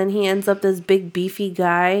kid, and then he ends up this big beefy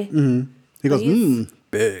guy. He goes,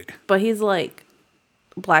 big. But he's like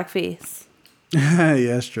blackface. Yeah,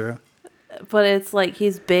 that's true. But it's like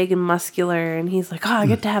he's big and muscular, and he's like, oh, I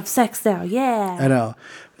get to have sex now. Yeah. I know.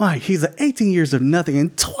 Mike, he's 18 years of nothing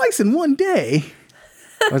and twice in one day.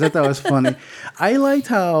 I thought that was funny. I liked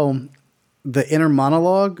how the inner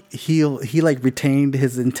monologue, he like retained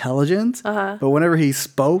his intelligence, but whenever he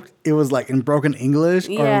spoke, it was like in broken English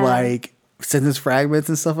or like sentence fragments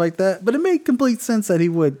and stuff like that. But it made complete sense that he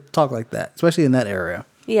would talk like that, especially in that area.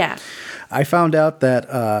 Yeah. I found out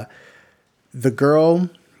that the girl,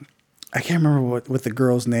 I can't remember what the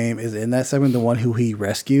girl's name is in that segment, the one who he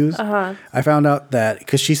rescues. I found out that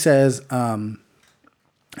because she says, I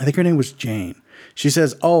think her name was Jane. She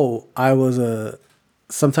says, "Oh, I was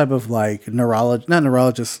some type of like not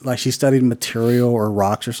neurologist, like she studied material or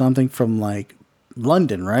rocks or something from like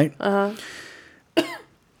London, right?"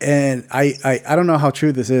 And I don't know how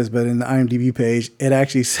true this is, but in the IMDb page, it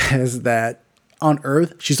actually says that on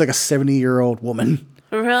Earth, she's like a 70-year-old woman.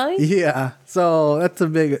 Really? Yeah. So that's a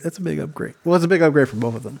big upgrade. Well, it's a big upgrade for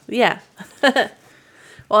both of them. Yeah.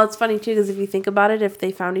 Well, it's funny too, because if you think about it, if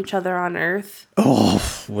they found each other on Earth,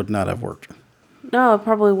 would not have worked. No, it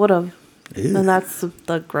probably would have. Ew. And that's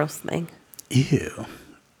the gross thing. Ew.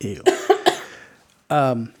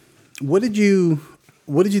 What did you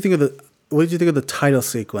think of the title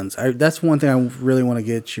sequence? That's one thing I really want to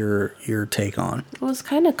get your take on. It was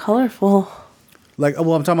kind of colorful. Like,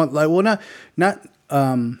 well, I'm talking about like, well, not.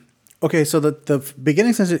 Okay, so the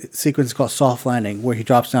beginning sequence is called Soft Landing, where he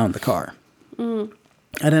drops down in the car.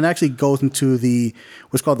 And then actually goes into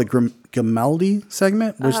what's called the Grimaldi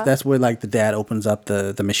segment, which that's where like the dad opens up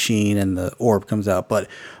the machine and the orb comes out. But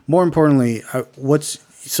more importantly,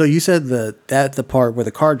 so you said the part where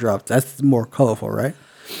the car drops, that's more colorful, right?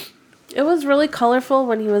 It was really colorful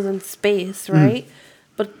when he was in space, right?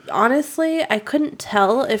 But honestly, I couldn't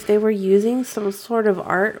tell if they were using some sort of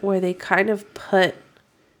art where they kind of put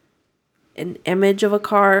an image of a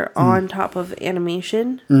car on top of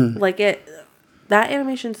animation. Like that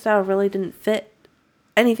animation style really didn't fit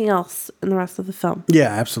anything else in the rest of the film. Yeah,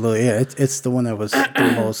 absolutely. Yeah, it's the one that was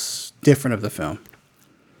the most different of the film.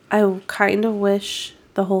 I kind of wish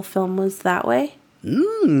the whole film was that way.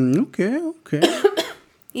 Okay.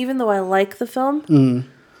 Even though I like the film,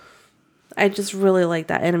 I just really like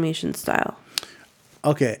that animation style.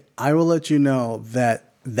 Okay, I will let you know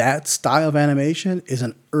that style of animation is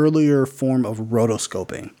an earlier form of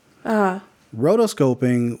rotoscoping.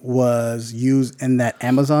 Rotoscoping was used in that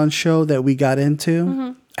Amazon show that we got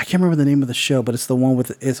into. I can't remember the name of the show, but it's the one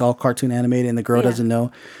with it's all cartoon animated and the girl doesn't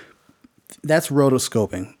know. That's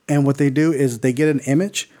rotoscoping. And what they do is they get an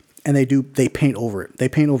image and they paint over it. They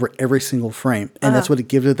paint over every single frame. And that's what it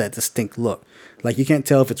gives it that distinct look. Like you can't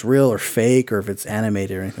tell if it's real or fake or if it's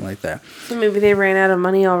animated or anything like that. So maybe they ran out of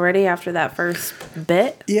money already after that first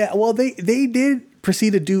bit? Yeah, well they did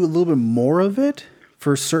proceed to do a little bit more of it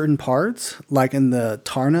for certain parts. Like in the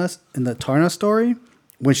Tarna story,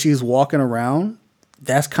 when she's walking around,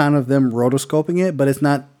 that's kind of them rotoscoping it, but it's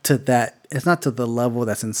not to the level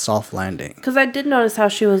that's in Soft Landing. Because I did notice how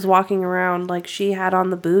she was walking around, like she had on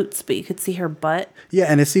the boots, but you could see her butt. Yeah,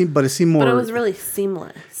 and it seemed more. But it was really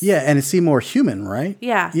seamless. Yeah, and it seemed more human, right?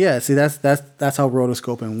 Yeah. Yeah. See, that's how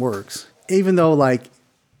rotoscoping works. Even though like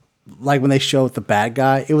when they showed the bad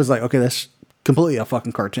guy, it was like, okay, that's completely a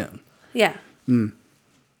fucking cartoon. Yeah.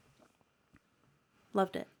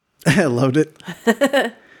 Loved it. I loved it.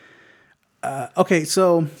 Okay,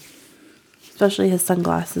 so. Especially his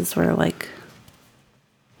sunglasses were like,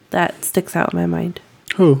 that sticks out in my mind.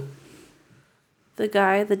 Who? The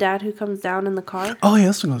dad who comes down in the car. Oh yeah,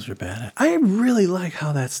 those sunglasses are bad. I really like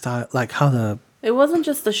how that style, like how the. It wasn't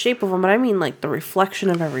just the shape of them, but I mean like the reflection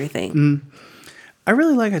of everything. I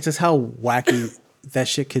really like just how wacky that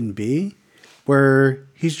shit can be, where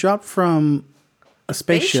he's dropped from a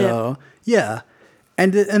space shuttle. Yeah.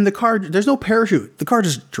 And the car, there's no parachute. The car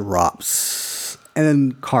just drops, and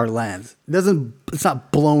then car lands. It's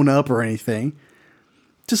not blown up or anything.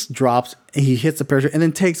 Just drops, and he hits the parachute, and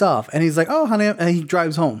then takes off. And he's like, "Oh, honey," and he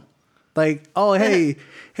drives home. Like, "Oh, hey,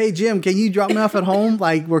 Jim, can you drop me off at home?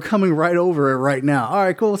 Like, we're coming right over it right now. All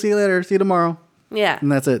right, cool. See you later. See you tomorrow." Yeah,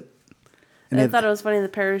 and that's it. And I thought it was funny. The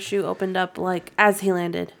parachute opened up like as he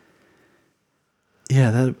landed.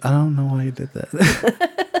 Yeah, I don't know why he did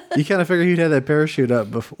that. You kind of figured he'd had that parachute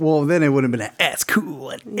up before. Well, then it would have been ass cool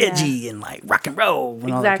and edgy and like rock and roll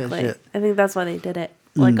and all that kind of shit. I think that's why they did it.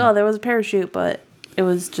 Like, oh, there was a parachute, but it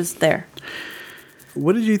was just there.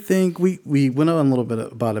 What did you think? We went on a little bit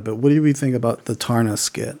about it, but what did we think about the Tarna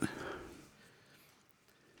skit?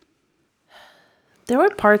 There were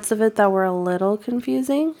parts of it that were a little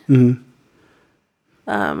confusing.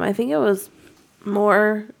 I think it was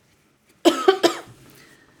more.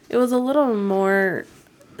 It was a little more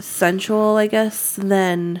sensual, I guess,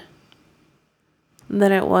 than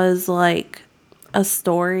it was like a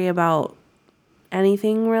story about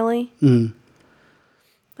anything really.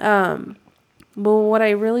 But what I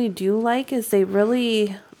really do like is they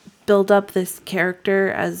really build up this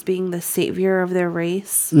character as being the savior of their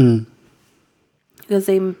race. Because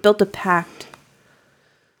they built a pact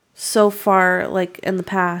so far, like in the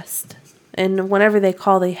past, and whenever they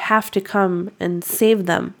call, they have to come and save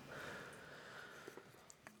them.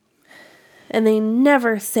 And they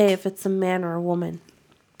never say if it's a man or a woman.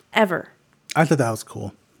 Ever. I thought that was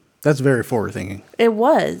cool. That's very forward thinking. It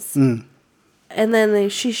was. And then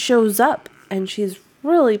she shows up and she's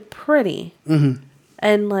really pretty.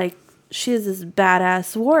 And like, she's this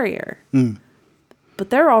badass warrior. But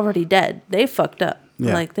they're already dead. They fucked up.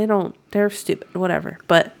 Yeah. Like, they're stupid, whatever.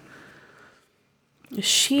 But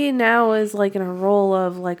she now is like in a role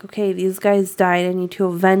of like, okay, these guys died. I need to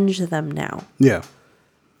avenge them now. Yeah.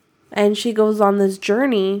 And she goes on this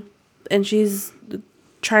journey and she's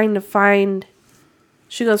trying to find,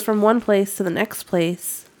 she goes from one place to the next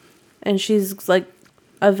place and she's like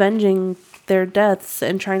avenging their deaths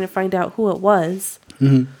and trying to find out who it was.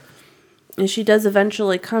 And she does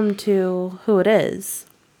eventually come to who it is.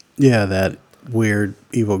 Yeah, that weird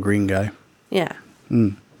evil green guy. Yeah.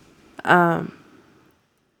 And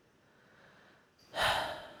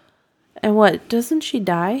what, doesn't she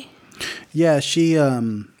die? Yeah, she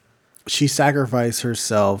sacrificed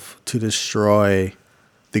herself to destroy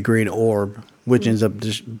the green orb, which ends up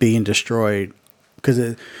being destroyed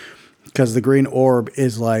because the green orb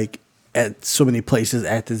is like at so many places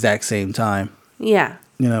at the exact same time. Yeah.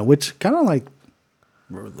 You know, which kind of like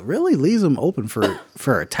really leaves them open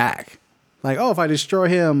for attack. Like, oh, if I destroy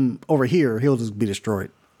him over here, he'll just be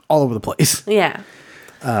destroyed all over the place. Yeah.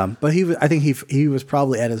 But I think he was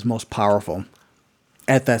probably at his most powerful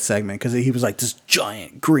at that segment because he was like this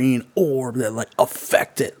giant green orb that like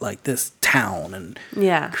affected like this town and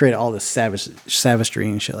created all this savagery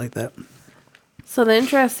and shit like that. So the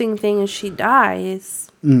interesting thing is she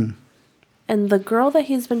dies, and the girl that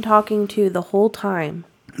he's been talking to the whole time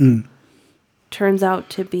turns out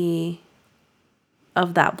to be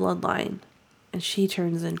of that bloodline, and she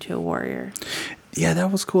turns into a warrior. Yeah,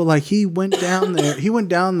 that was cool. Like he went down there. He went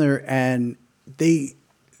down there, and they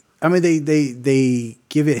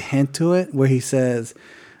give a hint to it where he says,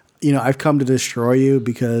 you know, I've come to destroy you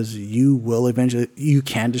because you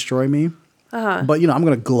can destroy me. But, you know, I'm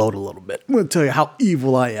going to gloat a little bit. I'm going to tell you how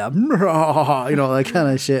evil I am. You know, that kind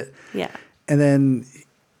of shit. Yeah. And then,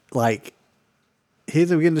 like, he's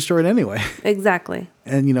getting destroyed anyway. Exactly.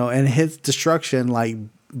 And, you know, and his destruction, like,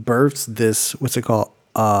 births this, what's it called?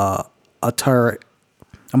 I'm about to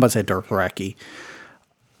say Dothraki.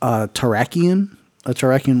 A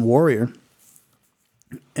Tarakian warrior.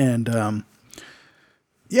 And,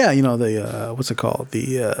 yeah, you know, the, what's it called?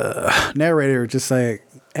 The narrator just like,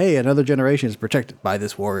 hey, another generation is protected by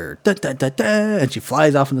this warrior. Da, da, da, da, and she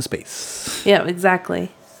flies off into space. Yeah, exactly.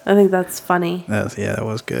 I think that's funny. That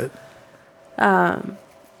was good.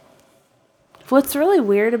 What's really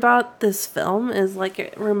weird about this film is, like,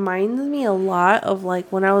 it reminds me a lot of, like,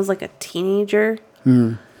 when I was, like, a teenager.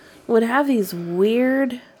 Would have these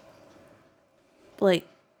weird, like,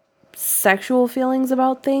 sexual feelings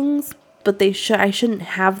about things, but I shouldn't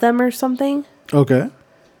have them or something. Okay.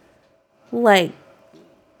 Like,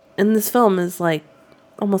 and this film is, like,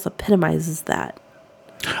 almost epitomizes that.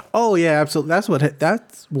 Oh yeah, absolutely.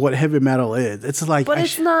 That's what heavy metal is. It's like, but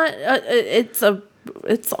it's not. It's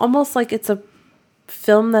almost like it's a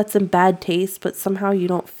film that's in bad taste, but somehow you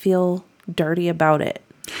don't feel dirty about it.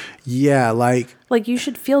 Yeah, like you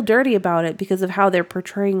should feel dirty about it because of how they're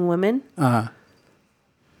portraying women.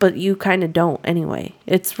 But you kind of don't anyway.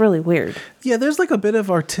 It's really weird. Yeah, there's like a bit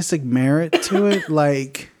of artistic merit to it,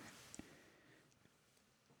 like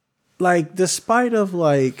despite of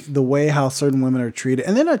like the way how certain women are treated,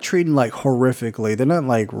 and they're not treated like horrifically. They're not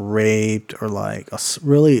like raped or like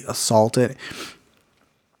really assaulted.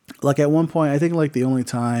 Like at one point, I think like the only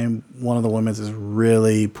time one of the women is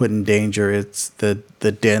really put in danger, it's the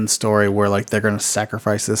Den story where like they're gonna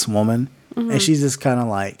sacrifice this woman, and she's just kind of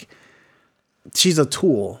like, she's a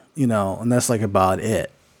tool, you know, and that's like about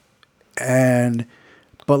it.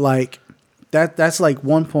 But like that's like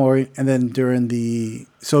one point, and then during the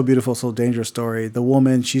So Beautiful, So Dangerous story, the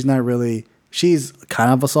woman, she's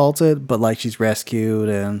kind of assaulted, but like she's rescued,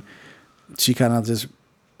 and she kind of just,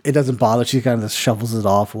 it doesn't bother. She kind of just shuffles it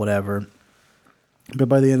off or whatever. But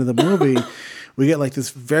by the end of the movie, we get like this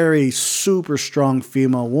very super strong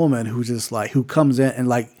female woman who just like, who comes in and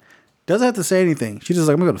like doesn't have to say anything. She's just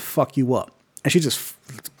like, I'm going to fuck you up. And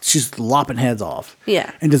she's lopping heads off.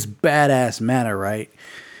 Yeah. In this badass manner, right?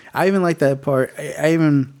 I even like that part. I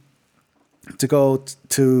even, to go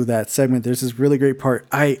to that segment, there's this really great part.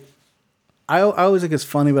 I always think it's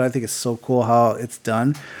funny, but I think it's so cool how it's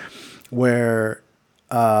done. Where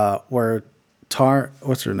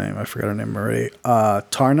what's her name? I forgot her name already.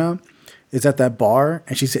 Tarna is at that bar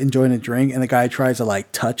and she's enjoying a drink, and the guy tries to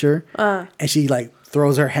like touch her, and she like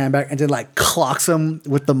throws her hand back and then like clocks him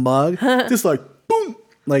with the mug, just like boom,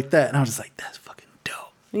 like that. And I was just like, that's fucking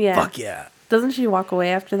dope. Yeah. Fuck yeah. Doesn't she walk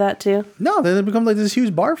away after that too? No, then it becomes like this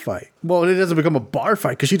huge bar fight. Well, it doesn't become a bar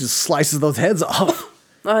fight because she just slices those heads off.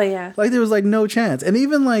 Oh yeah. Like there was like no chance. And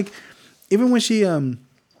even when she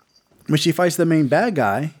fights the main bad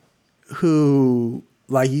guy, who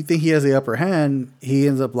like you think he has the upper hand, he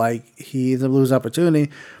ends up losing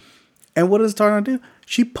opportunity. And what does Tarna do?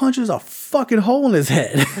 She punches a fucking hole in his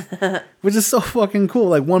head, which is so fucking cool.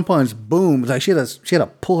 Like one punch, boom. It's like she had to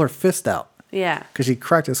pull her fist out. Yeah. Because she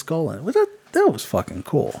cracked his skull in. That was fucking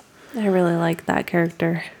cool. I really like that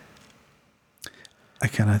character. I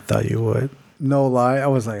kind of thought you would. No lie. I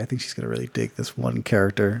was like, I think she's going to really dig this one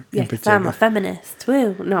character. Yeah, because I'm a feminist.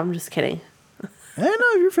 Woo. No, I'm just kidding. Hey, no,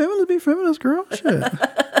 if you're feminist, be feminist, girl.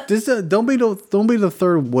 Shit. Don't be the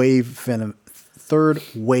third wave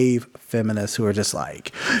feminists who are just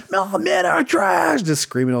like, no, men are trash, just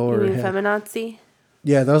screaming over. You mean feminazi?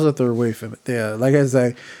 Yeah, those are third wave feminists. Yeah, like I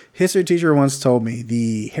say, history teacher once told me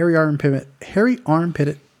the hairy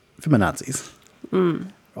armpitted feminazis.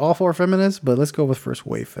 All four feminists, but let's go with first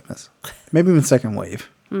wave feminists. Maybe even second wave.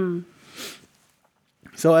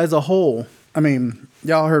 So as a whole, I mean,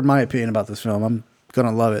 y'all heard my opinion about this film. I'm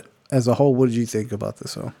gonna love it. As a whole, what did you think about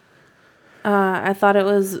this film? I thought it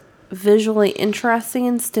was visually interesting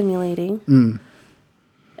and stimulating.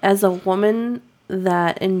 As a woman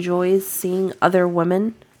that enjoys seeing other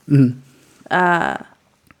women, I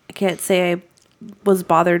can't say I was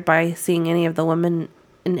bothered by seeing any of the women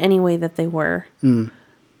in any way that they were. So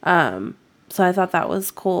I thought that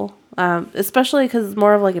was cool, especially because it's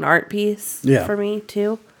more of like an art piece for me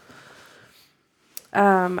too.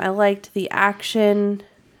 I liked the action.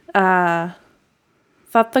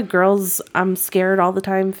 thought the girl's "I'm scared all the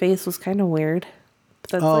time" face was kind of weird.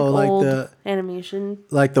 But that's like old the animation,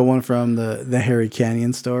 like the one from the Harry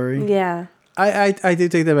Canyon story. Yeah, I do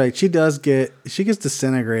take that back. She gets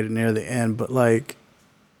disintegrated near the end, but like,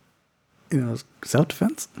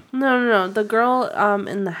 self-defense. No. The girl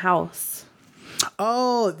in the house.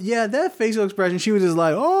 Oh yeah, that facial expression. She was just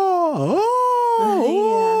like, oh,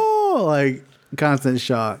 like constant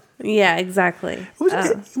shock. Yeah, exactly. Which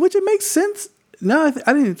it makes sense. No, I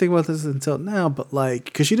didn't even think about this until now, but like,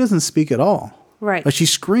 because she doesn't speak at all. Right. Like she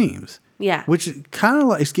screams. Yeah. Which kind of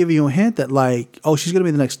like is giving you a hint that like, oh, she's gonna be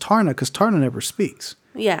the next Tarna because Tarna never speaks.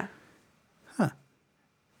 Yeah. Huh.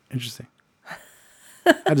 Interesting.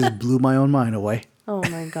 I just blew my own mind away. Oh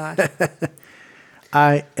my gosh.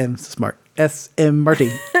 I am smart. S.M.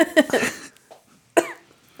 Martin.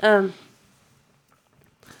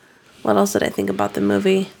 What else did I think about the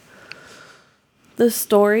movie? The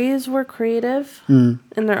stories were creative in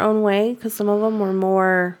their own way because some of them were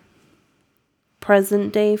more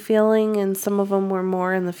present day feeling and some of them were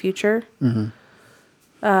more in the future. And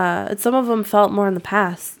some of them felt more in the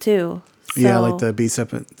past too. So, yeah, like the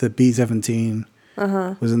B-17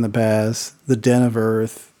 was in the past. The Den of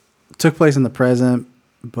Earth took place in the present,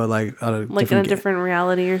 but like in a different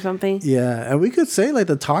reality or something. Yeah, and we could say like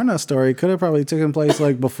the Tarna story could have probably taken place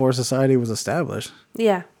like before society was established.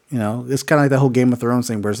 Yeah. It's kind of like that whole Game of Thrones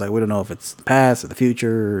thing where it's like we don't know if it's the past or the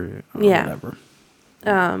future or whatever.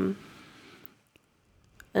 And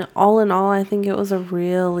all in all, I think it was a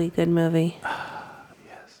really good movie.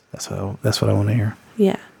 Yes, that's what I want to hear.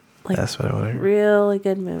 Yeah, that's what I want to hear. Really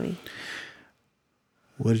good movie.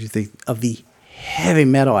 What did you think of the heavy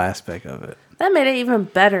metal aspect of it? That made it even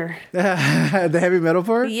better. The heavy metal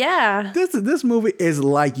part? Yeah. This movie is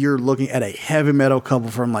like you're looking at a heavy metal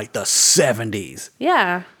couple from like the 70s.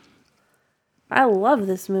 Yeah. I love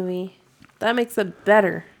this movie. That makes it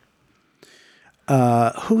better.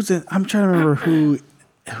 Who's in? I'm trying to remember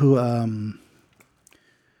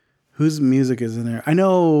whose music is in there. I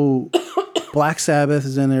know Black Sabbath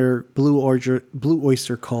is in there. Blue Oyster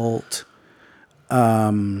Cult.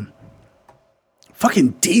 Fucking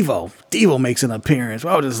Devo. Devo makes an appearance.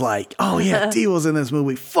 I was just like, oh yeah, Devo's in this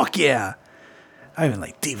movie. Fuck yeah. I even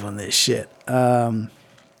like Devo in this shit.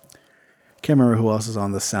 Can't remember who else is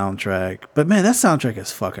on the soundtrack. But man, that soundtrack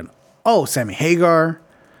is fucking... Oh, Sammy Hagar.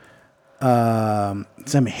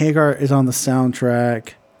 Sammy Hagar is on the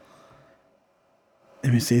soundtrack.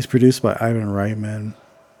 Let me see. It's produced by Ivan Reitman.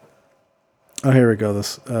 Oh, here we go.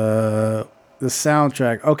 The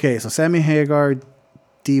soundtrack. Okay, so Sammy Hagar,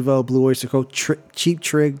 Devo, Blue Oyster Cult, Cheap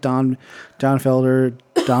Trick, Don Felder,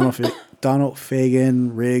 Donald Fagen,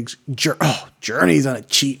 Riggs, Journey's on it.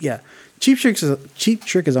 Cheap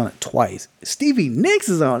Trick is on it twice. Stevie Nicks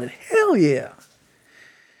is on it. Hell yeah.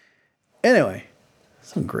 Anyway,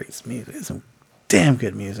 some great music. Some damn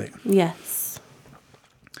good music. Yes.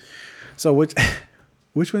 So which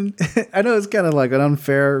one? I know it's kind of like an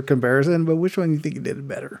unfair comparison, but which one do you think you did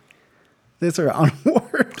better? This or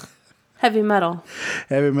Onward? Heavy metal.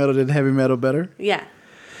 Heavy metal did heavy metal better? Yeah.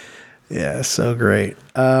 Yeah, so great.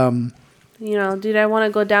 Did I want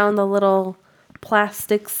to go down the little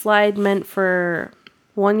plastic slide meant for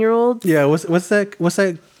 1-year-olds? Yeah, what's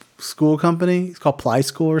that school company? It's called Play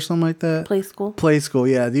School or something like that? Play School. Play School,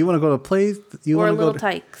 yeah. Do you want to go to Play? Or Little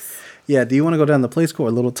Tykes. Yeah, do you want to go down the Play School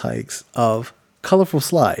or Little Tykes of colorful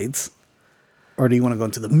slides? Or do you want to go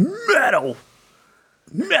into the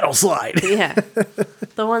metal slide? Yeah.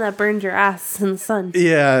 The one that burns your ass in the sun.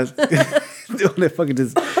 Yeah. The one that fucking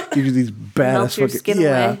just gives you these badass melts your skin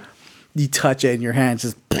away. You touch it and your hand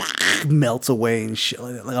just melts away and shit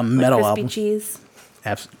like that, like a metal album. Crispy cheese.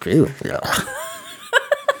 Absolutely. Yeah.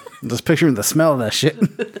 Just picturing the smell of that shit.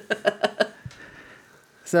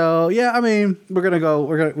 So yeah, I mean,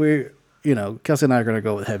 Kelsey and I are gonna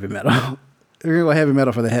go with heavy metal. We're gonna go heavy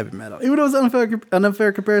metal for the heavy metal, even though it's an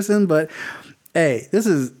unfair comparison. But hey, this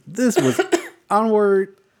was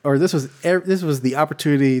Onward, or this was the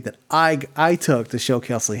opportunity that I took to show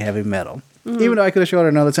Kelsey heavy metal. Mm-hmm. Even though I could have showed her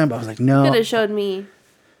another time, but I was like, no. You could have showed me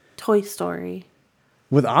Toy Story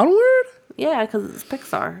with Onward. Yeah, because it's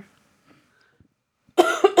Pixar.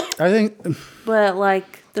 I think, but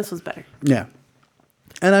like this was better. Yeah,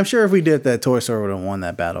 and I'm sure if we did that, Toy Story would have won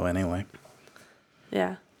that battle anyway.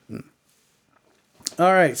 Yeah.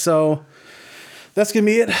 All right, so that's gonna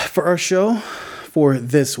be it for our show for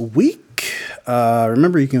this week.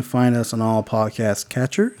 Remember, you can find us on all podcast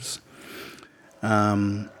catchers.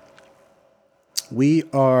 We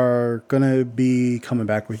are gonna be coming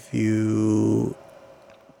back with you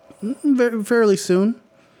fairly soon.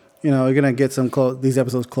 We're gonna get these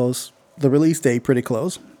episodes close. The release date pretty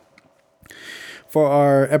close For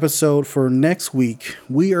our episode for next week,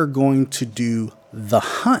 we are going to do The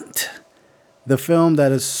Hunt, the film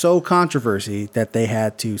that is so controversy that they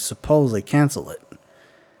had to supposedly cancel it.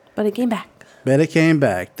 But it came back.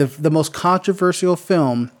 The most controversial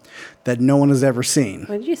film that no one has ever seen.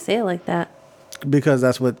 Why did you say it like that? Because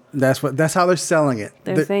that's how they're selling it.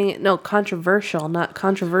 They're saying no, controversial, not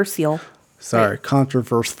controversial. Sorry, right.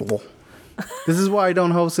 Controversial. This is why I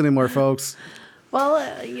don't host anymore, folks. Well,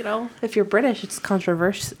 if you're British, it's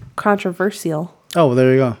controversial. Oh,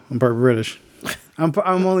 there you go. I'm part British. I'm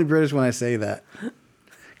only British when I say that.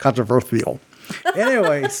 Controversial.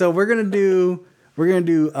 Anyway, so we're gonna do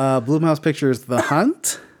Blumhouse Pictures' The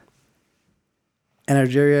Hunt and our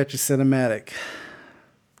geriatric cinematic.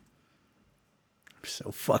 I'm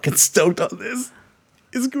so fucking stoked on this.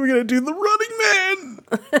 We're gonna do The Running Man.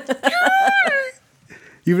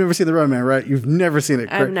 You've never seen The Running Man, right? You've never seen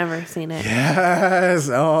it. I've never seen it. Yes.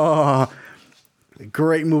 Oh,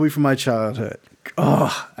 great movie from my childhood.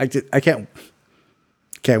 Oh, I can't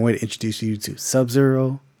wait to introduce you to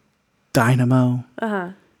Sub-Zero, Dynamo,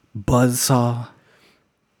 Buzzsaw,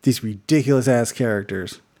 these ridiculous ass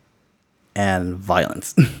characters, and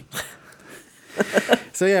violence.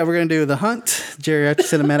 So yeah, we're gonna do The Hunt. Geriatric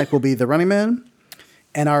cinematic will be The Running Man,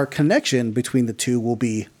 and our connection between the two will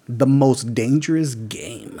be The Most Dangerous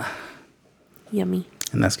Game. Yummy.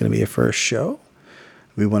 And that's gonna be our first show.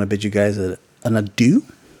 We want to bid you guys an adieu.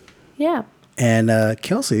 Yeah. And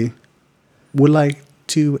Kelsey would like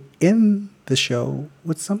to end the show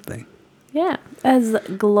with something. Yeah. As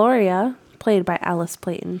Gloria, played by Alice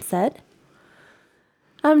Playton, said,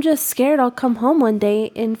 "I'm just scared I'll come home one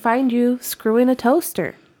day and find you screwing a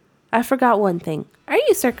toaster. I forgot one thing. Are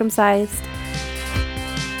you circumcised?"